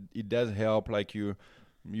tired, it does help. Like you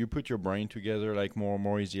put your brain together like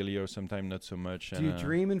more easily, or sometimes not so much. Do you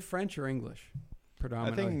dream in French or English? I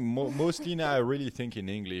Predominantly. think mostly now I really think in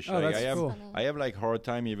English. Oh, like that's cool. I have like hard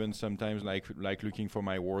time even sometimes like looking for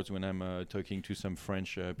my words when I'm talking to some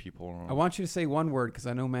French people. I want you to say one word because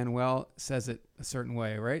I know Manuel says it a certain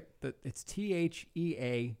way, right? It's THEATER.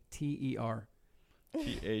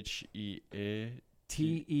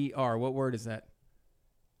 TER. What word is that?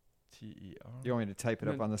 TER. you want me to type it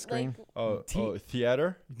up on the screen? Oh,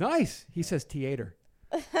 theater. Nice. He says theater.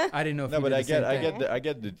 I didn't know if No, you but did I the same get thing. I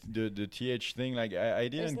get the th thing. Like I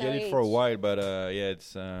didn't There's get no it for a H. while, but yeah,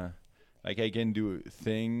 it's like I can do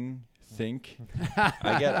think.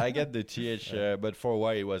 I get the th, but for a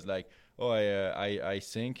while it was like, oh, I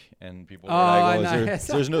sink, and people were like, oh,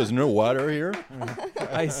 there's no water here.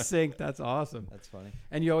 I think that's awesome. That's funny.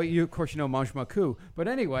 And you of course mange ma cou. But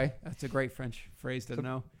anyway, that's a great French phrase to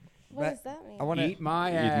know. What does that mean? I want to Eat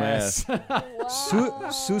my Eat my ass. Wow.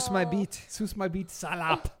 Sus my beat. Sus my beat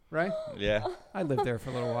salap. Right? Yeah. I lived there for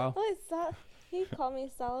a little while. Oh, he called me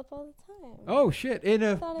salop all the time. Oh shit! In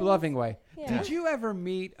a Thought it loving was- way. yeah. Did you ever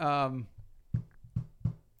meet? I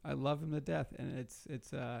love him to death, and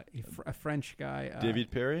it's a French guy. David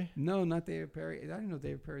Perry. No, not David Perry. I didn't know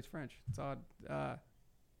David Perry's French. It's odd.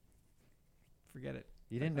 Forget it.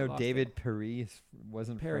 You didn't I know lost David Perry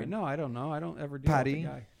wasn't Perry? French? No, I don't know. I don't ever do Patty? with the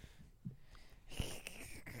guy.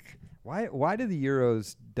 Why do the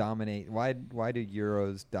Euros dominate? Why do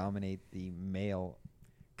Euros dominate the male?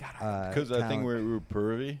 Because I think we're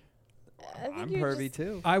pervy. I think I'm you're pervy just-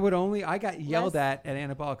 too. I got yelled at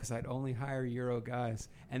Annabelle because I'd only hire Euro guys,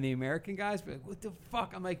 and the American guys be like, "What the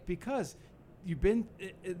fuck?" I'm like, because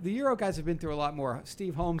the Euro guys have been through a lot more.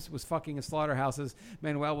 Steve Holmes was fucking in slaughterhouses.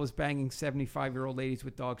 Manuel was banging 75-year-old ladies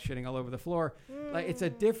with dogs shitting all over the floor. Like it's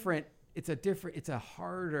a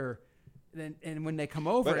harder. And when they come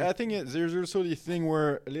over, But I think there's also the thing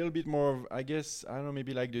where a little bit more of, I guess, I don't know,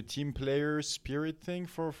 maybe like the team player spirit thing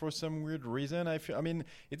for some weird reason. I mean,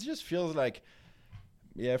 it just feels like,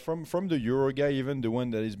 yeah, from the Euro guy, even the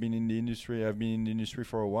one that has been in the industry, I've been in the industry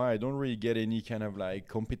for a while, I don't really get any kind of like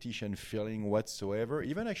competition feeling whatsoever.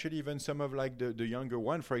 Even some of like the younger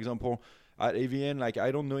one, for example, at AVN, like I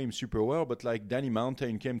don't know him super well, but like Danny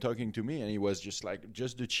Mountain came talking to me and he was just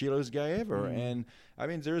the chillest guy ever. And I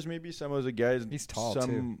mean, there's maybe some other guys. He's tall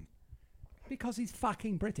too. because he's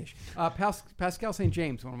fucking British. Pascal St.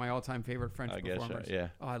 James, one of my all-time favorite French performers. Yeah.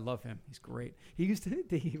 Oh, I love him. He's great. He used to.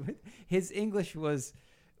 His English was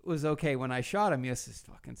okay when I shot him. Yes, it's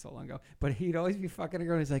fucking so long ago. But he'd always be fucking a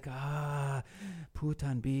girl. He's like,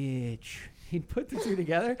 putain bitch. He'd put the two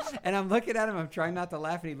together, and I'm looking at him. I'm trying not to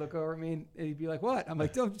laugh, and he'd look over at me, and he'd be like, "What?" I'm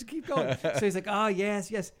like, "Don't, just keep going." So he's like,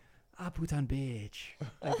 yes, putain bitch.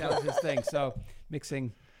 Like that was his thing. So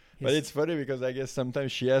mixing. But it's funny because I guess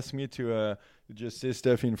sometimes she asks me to just say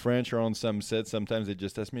stuff in French, or on some sets, sometimes they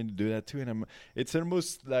just ask me to do that too, and it's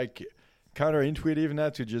almost like counterintuitive now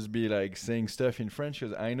to just be like saying stuff in French,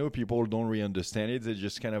 because I know people don't really understand it. They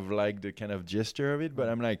just kind of like the kind of gesture of it, but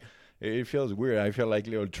I'm like, it feels weird. I feel like a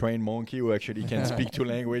little trained monkey who actually can speak two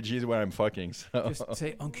languages while I'm fucking. So. Just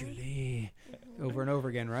say enculé over and over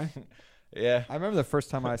again, right? Yeah. I remember the first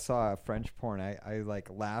time I saw a French porn, I like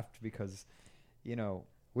laughed because,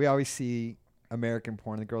 we always see American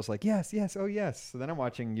porn and the girl's like, yes, oh yes. So then I'm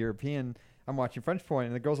watching French porn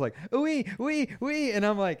and the girl's like, oui, and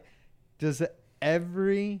I'm like,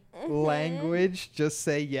 every language just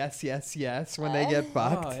say yes, yes, yes when they get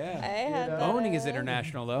fucked. Oh, yeah. I had Boning is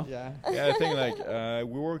international, though. Yeah. Yeah, I think like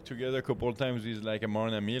we worked together a couple of times with like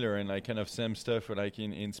Marna Miller and like kind of same stuff like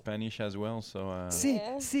in Spanish as well. So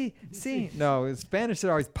See. No, in Spanish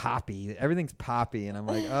they're always poppy. Everything's poppy, and I'm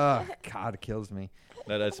like, oh God, it kills me.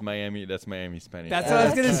 no, that's Miami Spanish. That's what I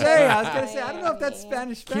was gonna say. I don't know if that's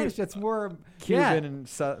Spanish. That's more Cuban and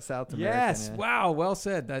South American. Yes. Yeah. Wow. Well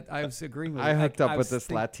said. That I was agreeing with. I you. hooked up I with was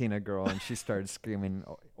this Latina girl, and she started screaming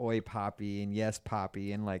 "Oi, Poppy" and "Yes,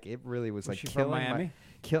 Poppy," and like it really was like she killing from Miami?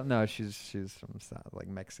 No, she's from South, like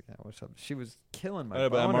Mexican or something. She was killing my.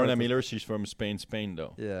 But boner. Marna Miller, she's from Spain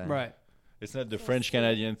though. Yeah. Right. It's not the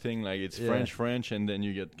French-Canadian thing. Like, it's French, and then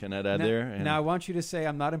you get Canada there. And now, I want you to say,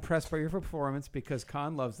 I'm not impressed by your performance, because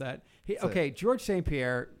Khan loves that. George St.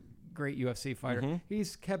 Pierre, great UFC fighter. Mm-hmm.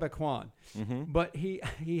 He's Quebecois. Mm-hmm. But he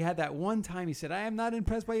had that one time he said, I am not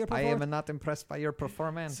impressed by your performance. I am not impressed by your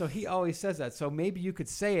performance. So he always says that. So maybe you could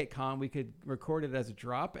say it, Khan. We could record it as a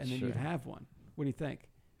drop, and then you'd have one. What do you think?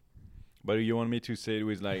 But you want me to say it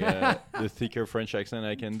with, like, the thicker French accent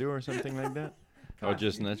I can do or something like that? Or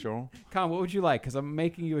just natural? Khan, what would you like? Because I'm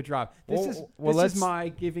making you a drop. This is my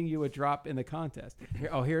giving you a drop in the contest.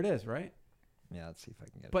 Here it is, right? Yeah, let's see if I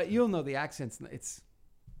can get it. But you'll know the accents. It's...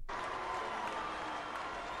 All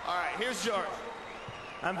right, here's George.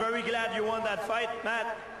 I'm very glad you won that fight,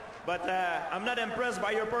 Matt. But I'm not impressed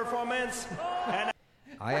by your performance. And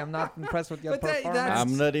I am not impressed with your performance.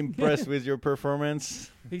 I'm not impressed with your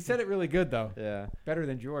performance. He said it really good, though. Yeah. Better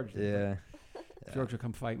than George. Yeah. George will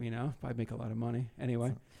come fight me now. I'd make a lot of money.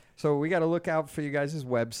 Anyway. So we got to look out for you guys'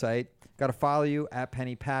 website. Got to follow you at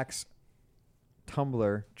Penny Packs.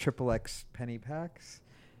 Tumblr, XXX Penny Packs.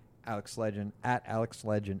 Alex Legend, at Alex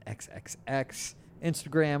Legend XXX.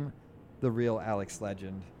 Instagram, The Real Alex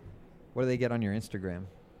Legend. What do they get on your Instagram?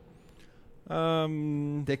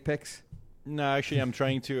 Dick pics? No, actually, I'm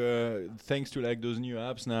trying to, thanks to like those new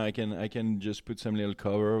apps now, I can just put some little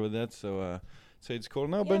cover over that. So it's cool.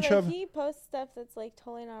 No, bunch of. He posts stuff that's like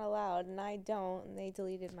totally not allowed, and I don't. And they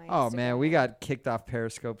deleted my. Oh Instagram. man, we got kicked off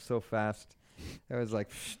Periscope so fast. It was like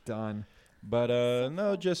done. But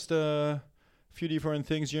no, just a few different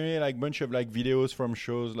things. Generally, like bunch of like videos from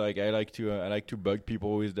shows. Like I like to bug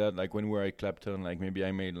people with that. Like when we were at Clapton, like maybe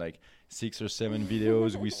I made like 6 or 7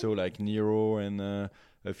 videos. We saw like Nero and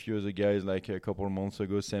a few other guys like a couple months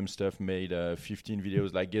ago. Same stuff, made 15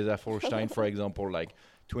 videos. Like Geza Folstein, for example, like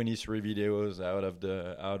 23 videos out of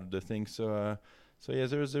the thing. So yeah,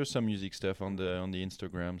 there's some music stuff on the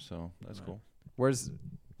Instagram. So that's cool. Where's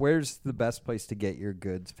the best place to get your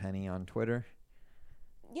goods, Penny? On Twitter?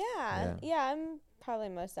 Yeah, I'm probably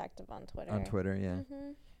most active on Twitter. On Twitter, yeah.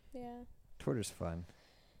 Mm-hmm. Yeah. Twitter's fun.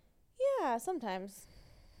 Yeah, sometimes.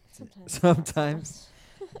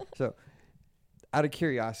 So, out of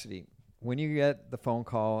curiosity, when you get the phone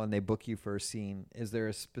call and they book you for a scene, is there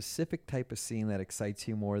a specific type of scene that excites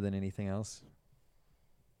you more than anything else?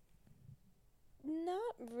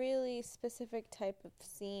 Not really specific type of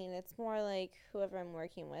scene. It's more like whoever I'm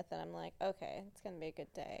working with, and I'm like, okay, it's going to be a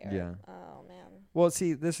good day. Or, yeah. Oh, man. Well,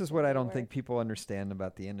 see, this is what I don't think people understand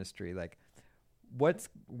about the industry. Like,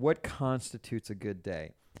 what constitutes a good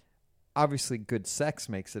day? Obviously, good sex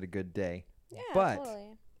makes it a good day. Yeah, but totally.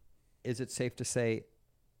 Is it safe to say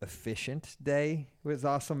efficient day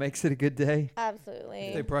also makes it a good day? Absolutely.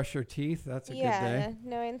 If they brush their teeth, that's a good day. Yeah,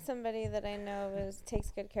 knowing somebody that I know takes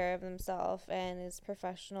good care of themselves and is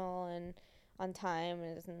professional and on time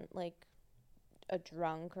and isn't like a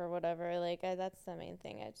drunk or whatever. Like that's the main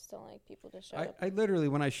thing. I just don't like people to show up. I literally,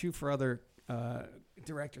 when I shoot for other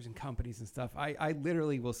directors and companies and stuff, I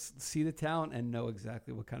literally will see the talent and know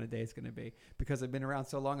exactly what kind of day it's going to be, because I've been around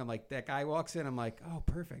so long. I'm like, that guy walks in, I'm like, oh,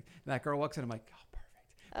 perfect. And that girl walks in, I'm like, oh, perfect.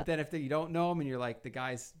 But then if you don't know him and you're like, the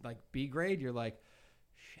guy's like B grade, you're like,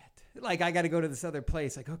 shit. Like, I got to go to this other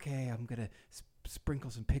place. Like, okay, I'm going to sprinkle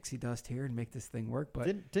some pixie dust here and make this thing work.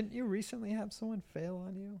 But didn't you recently have someone fail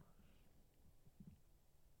on you?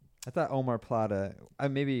 I thought Omar Plata,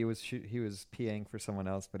 maybe he was PAing for someone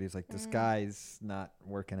else, but he's like, this guy's not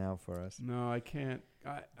working out for us. No, I can't.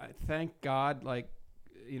 I thank God, like,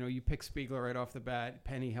 you pick Spiegler right off the bat.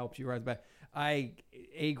 Penny helped you right off the bat.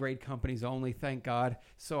 A-grade companies only, thank God,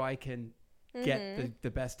 so I can get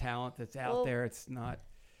the best talent that's out there. It's not.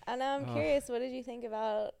 And now I'm curious, what did you think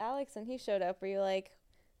about Alex when he showed up? Were you like,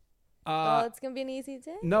 oh, it's going to be an easy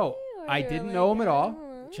day? No, I didn't know him at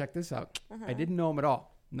all. Check this out. I didn't know him at all.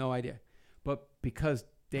 No idea. But because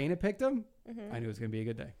Dana picked him, I knew it was going to be a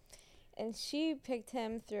good day. And she picked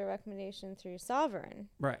him through a recommendation through Sovereign.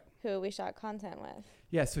 Right. Who we shot content with.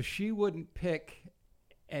 Yeah, so she wouldn't pick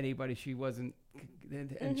anybody she wasn't,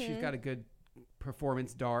 and she's got a good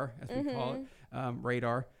performance DAR, as we call it,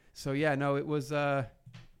 radar. So yeah, no, it was. I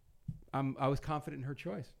was confident in her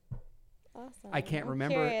choice. Awesome. I can't I'm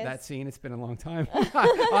remember curious. that scene. It's been a long time.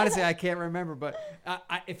 Honestly, I can't remember. But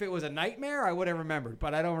if it was a nightmare, I would have remembered.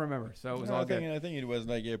 But I don't remember. So it was all good. I think it was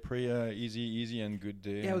like a pretty easy and good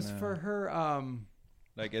day. Yeah, it was for her.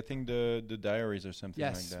 Like I think the diaries or something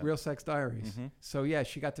like that. Yes, Real Sex Diaries. So yeah,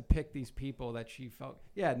 she got to pick these people that she felt.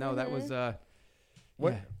 Yeah, no, that was.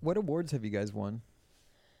 What awards have you guys won?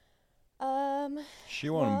 She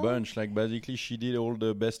won a bunch. Like basically, she did all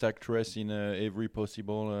the best actress in every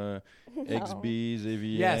possible XBs,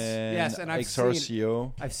 AVN, yes, and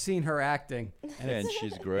XRCO. I've seen her acting, and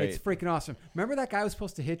she's great. It's freaking awesome. Remember that guy was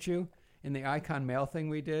supposed to hit you in the Icon Mail thing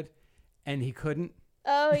we did, and he couldn't.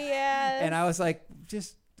 Oh yeah. And I was like,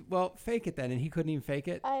 fake it then, and he couldn't even fake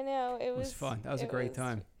it. I know it was fun. That was a great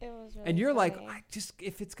time. It was. Really and you're funny. like,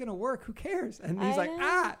 if it's gonna work, who cares? And he's I like,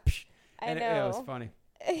 know. psh. I know. It was funny.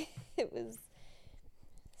 It was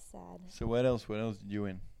sad. So what else? What else did you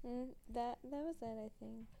win? That was it, I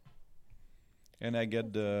think. And I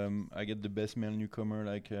get the best male newcomer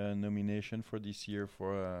nomination for this year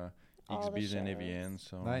for XBs and AVN.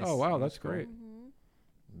 So nice. Oh wow, that's great.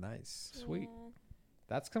 Nice, sweet. Yeah.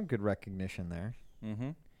 That's some good recognition there.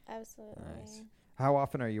 Absolutely. Nice. How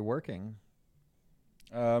often are you working?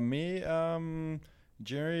 Me,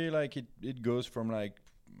 generally, it goes from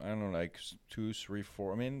I don't know, 2, 3,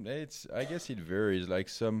 4. I mean, I guess it varies. Like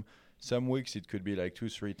some weeks it could be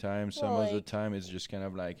 2-3 times. Some other time it's just kind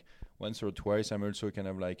of once or twice. I'm also kind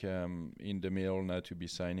of in the middle now to be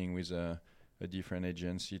signing with a different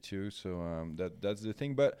agency too. So that's the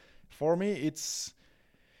thing. But for me, it's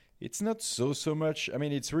not so much. I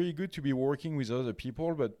mean, it's really good to be working with other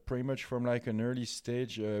people, but pretty much from an early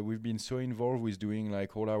stage, we've been so involved with doing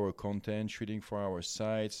all our content, shooting for our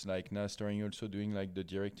sites, now starting also doing the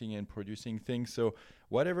directing and producing things. So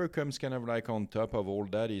whatever comes kind of on top of all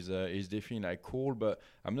that is definitely cool. But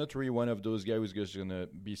I'm not really one of those guys who's just gonna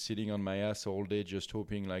be sitting on my ass all day just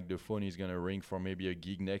hoping the phone is gonna ring for maybe a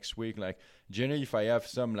gig next week. Generally, if I have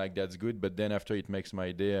some, that's good. But then after it makes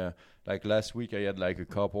my day. Last week I had a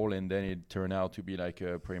couple, and then it turned out to be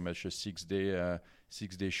pretty much a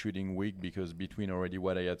 6-day shooting week, because between already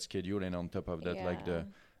what I had scheduled and on top of that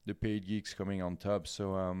the paid gigs coming on top.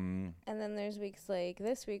 So and then there's weeks like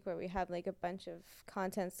this week where we have a bunch of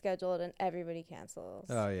content scheduled and everybody cancels.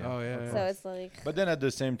 Oh yeah. So it's But then at the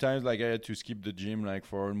same time, I had to skip the gym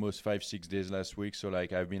for almost 5-6 days last week. So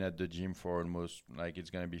I've been at the gym for almost it's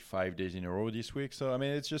gonna be 5 days in a row this week. So I mean,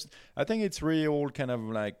 it's just, I think it's really all kind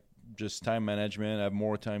of just time management. I have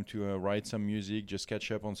more time to write some music, just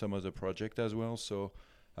catch up on some other project as well. So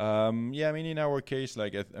I mean, in our case, I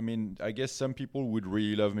guess some people would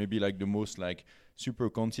really love maybe the most super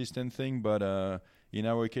consistent thing, but in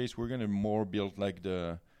our case, we're gonna more build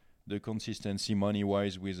the consistency money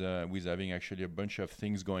wise with having actually a bunch of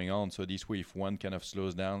things going on. So this way, if one kind of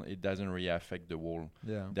slows down, it doesn't really affect the whole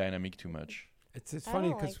dynamic too much. It's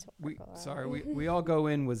funny because we all go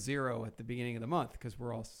in with zero at the beginning of the month because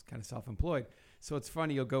we're all kind of self-employed. So it's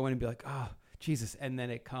funny, you'll go in and be like, oh, Jesus, and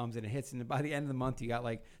then it comes and it hits, and by the end of the month you got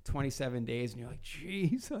 27 days, and you're like,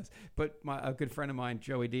 Jesus. But a good friend of mine,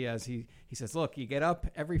 Joey Diaz, he says, look, you get up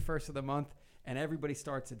every first of the month and everybody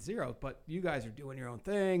starts at zero, but you guys are doing your own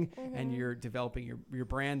thing and you're developing your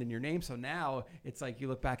brand and your name. So now it's you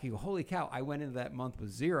look back and you go, holy cow, I went into that month with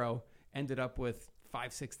zero, ended up with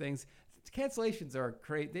 5-6 things. Cancellations are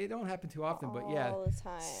great. They don't happen too often, but yeah,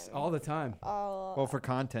 all the time. Well, for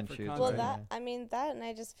content shoots. Well, that and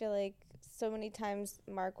I just feel so many times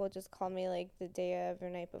Mark will just call me the day of or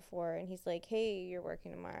night before, and he's like, "Hey, you're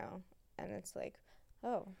working tomorrow," and it's like,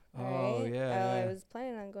 "Oh, all right. Yeah. I was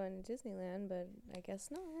planning on going to Disneyland, but I guess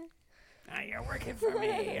not." Now you're working for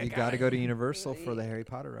me. You got to go to Universal for the Harry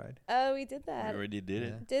Potter ride. Oh, we did that. We already did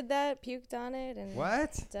it. Did that, puked on it, and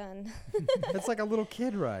what? Done. It's like a little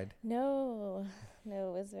kid ride. No, it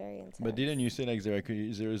was very intense. But didn't you say they're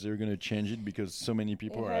going to change it because so many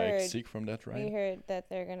people are sick from that ride? We heard that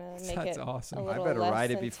they're going to make That's it awesome. a little I better less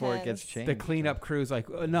ride it before it gets intense. changed. The cleanup crew's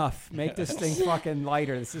enough. Make this thing fucking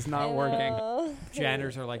lighter. This is not working.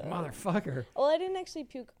 Janitors are like, motherfucker. Well, I didn't actually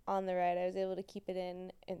puke on the ride. I was able to keep it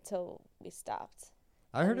in until we stopped.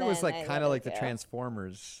 I heard it was kind of like the go.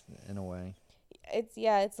 Transformers in a way. It's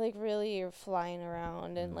really you're flying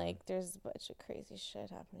around and there's a bunch of crazy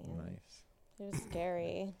shit happening. Nice. It was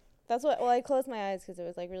scary. That's what. Well, I closed my eyes because it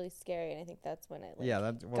was really scary, and I think that's when it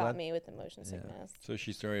got me with the motion sickness. So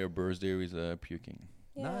she started her birthday with puking.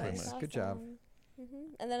 Yeah, nice, awesome. Good job.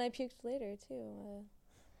 And then I puked later too.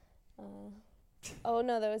 Oh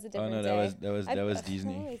no, that was a different no, day. that was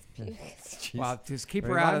Disney. Wow, just keep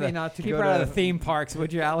her Remind out me of not to keep go her out to- of the theme parks,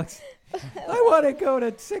 would you, Alex? I want to go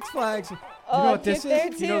to Six Flags. You know what this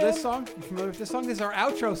get is? there You know this too. song? You familiar with this song? This is our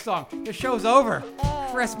outro song. The show's over.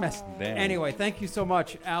 Christmas. Damn. Anyway, thank you so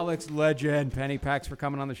much, Alex Legend, Penny Packs, for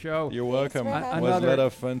coming on the show. You're welcome. for It having was a me. lot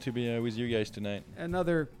of fun to be with you guys tonight.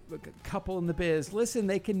 Another couple in the biz. Listen,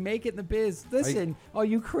 they can make it in the biz. Listen, all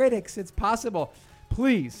you critics, it's possible.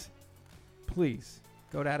 Please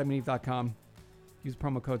go to adamandeve.com, use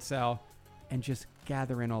promo code SAL, and just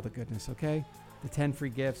gather in all the goodness, okay? The 10 free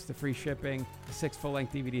gifts, the free shipping, the 6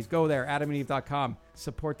 full-length DVDs. Go there, adamandeve.com.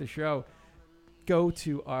 Support the show. Go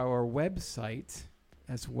to our website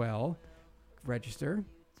as well. Register,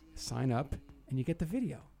 sign up, and you get the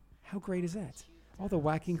video. How great is that? All the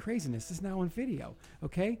whacking craziness is now on video,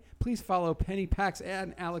 okay? Please follow Penny Packs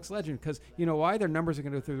and Alex Legend, because you know why? Their numbers are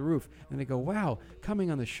going to go through the roof. And they go, wow, coming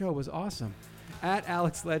on the show was awesome. At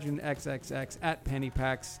Alex Legend XXX, at Penny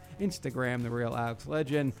Packs, Instagram, The Real Alex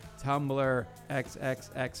Legend, Tumblr,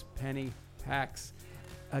 XXX Penny Packs.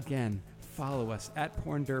 Again, follow us at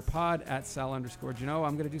PornDirPod, at Sal_Gino.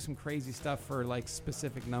 I'm going to do some crazy stuff for like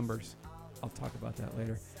specific numbers. I'll talk about that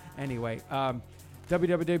later. Anyway,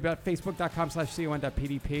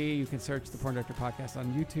 www.facebook.com/con.pdp. You can search the Porn Director Podcast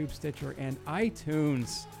on YouTube, Stitcher, and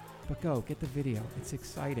iTunes. But go, get the video. It's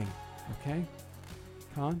exciting. Okay?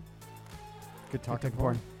 Con? Good talking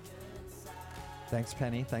porn. Thanks,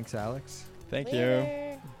 Penny. Thanks, Alex. Thank you.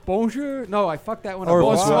 Later. Bonjour. No, I fucked that one Au up.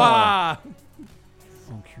 revoir. Bonsoir.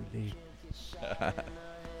 Enculé.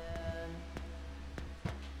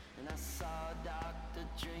 And I saw a doctor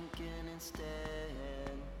drinking instead.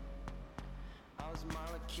 All his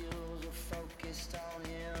molecules were focused on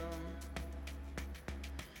him.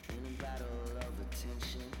 In a battle of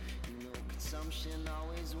attention, you know consumption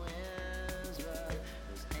always wins. But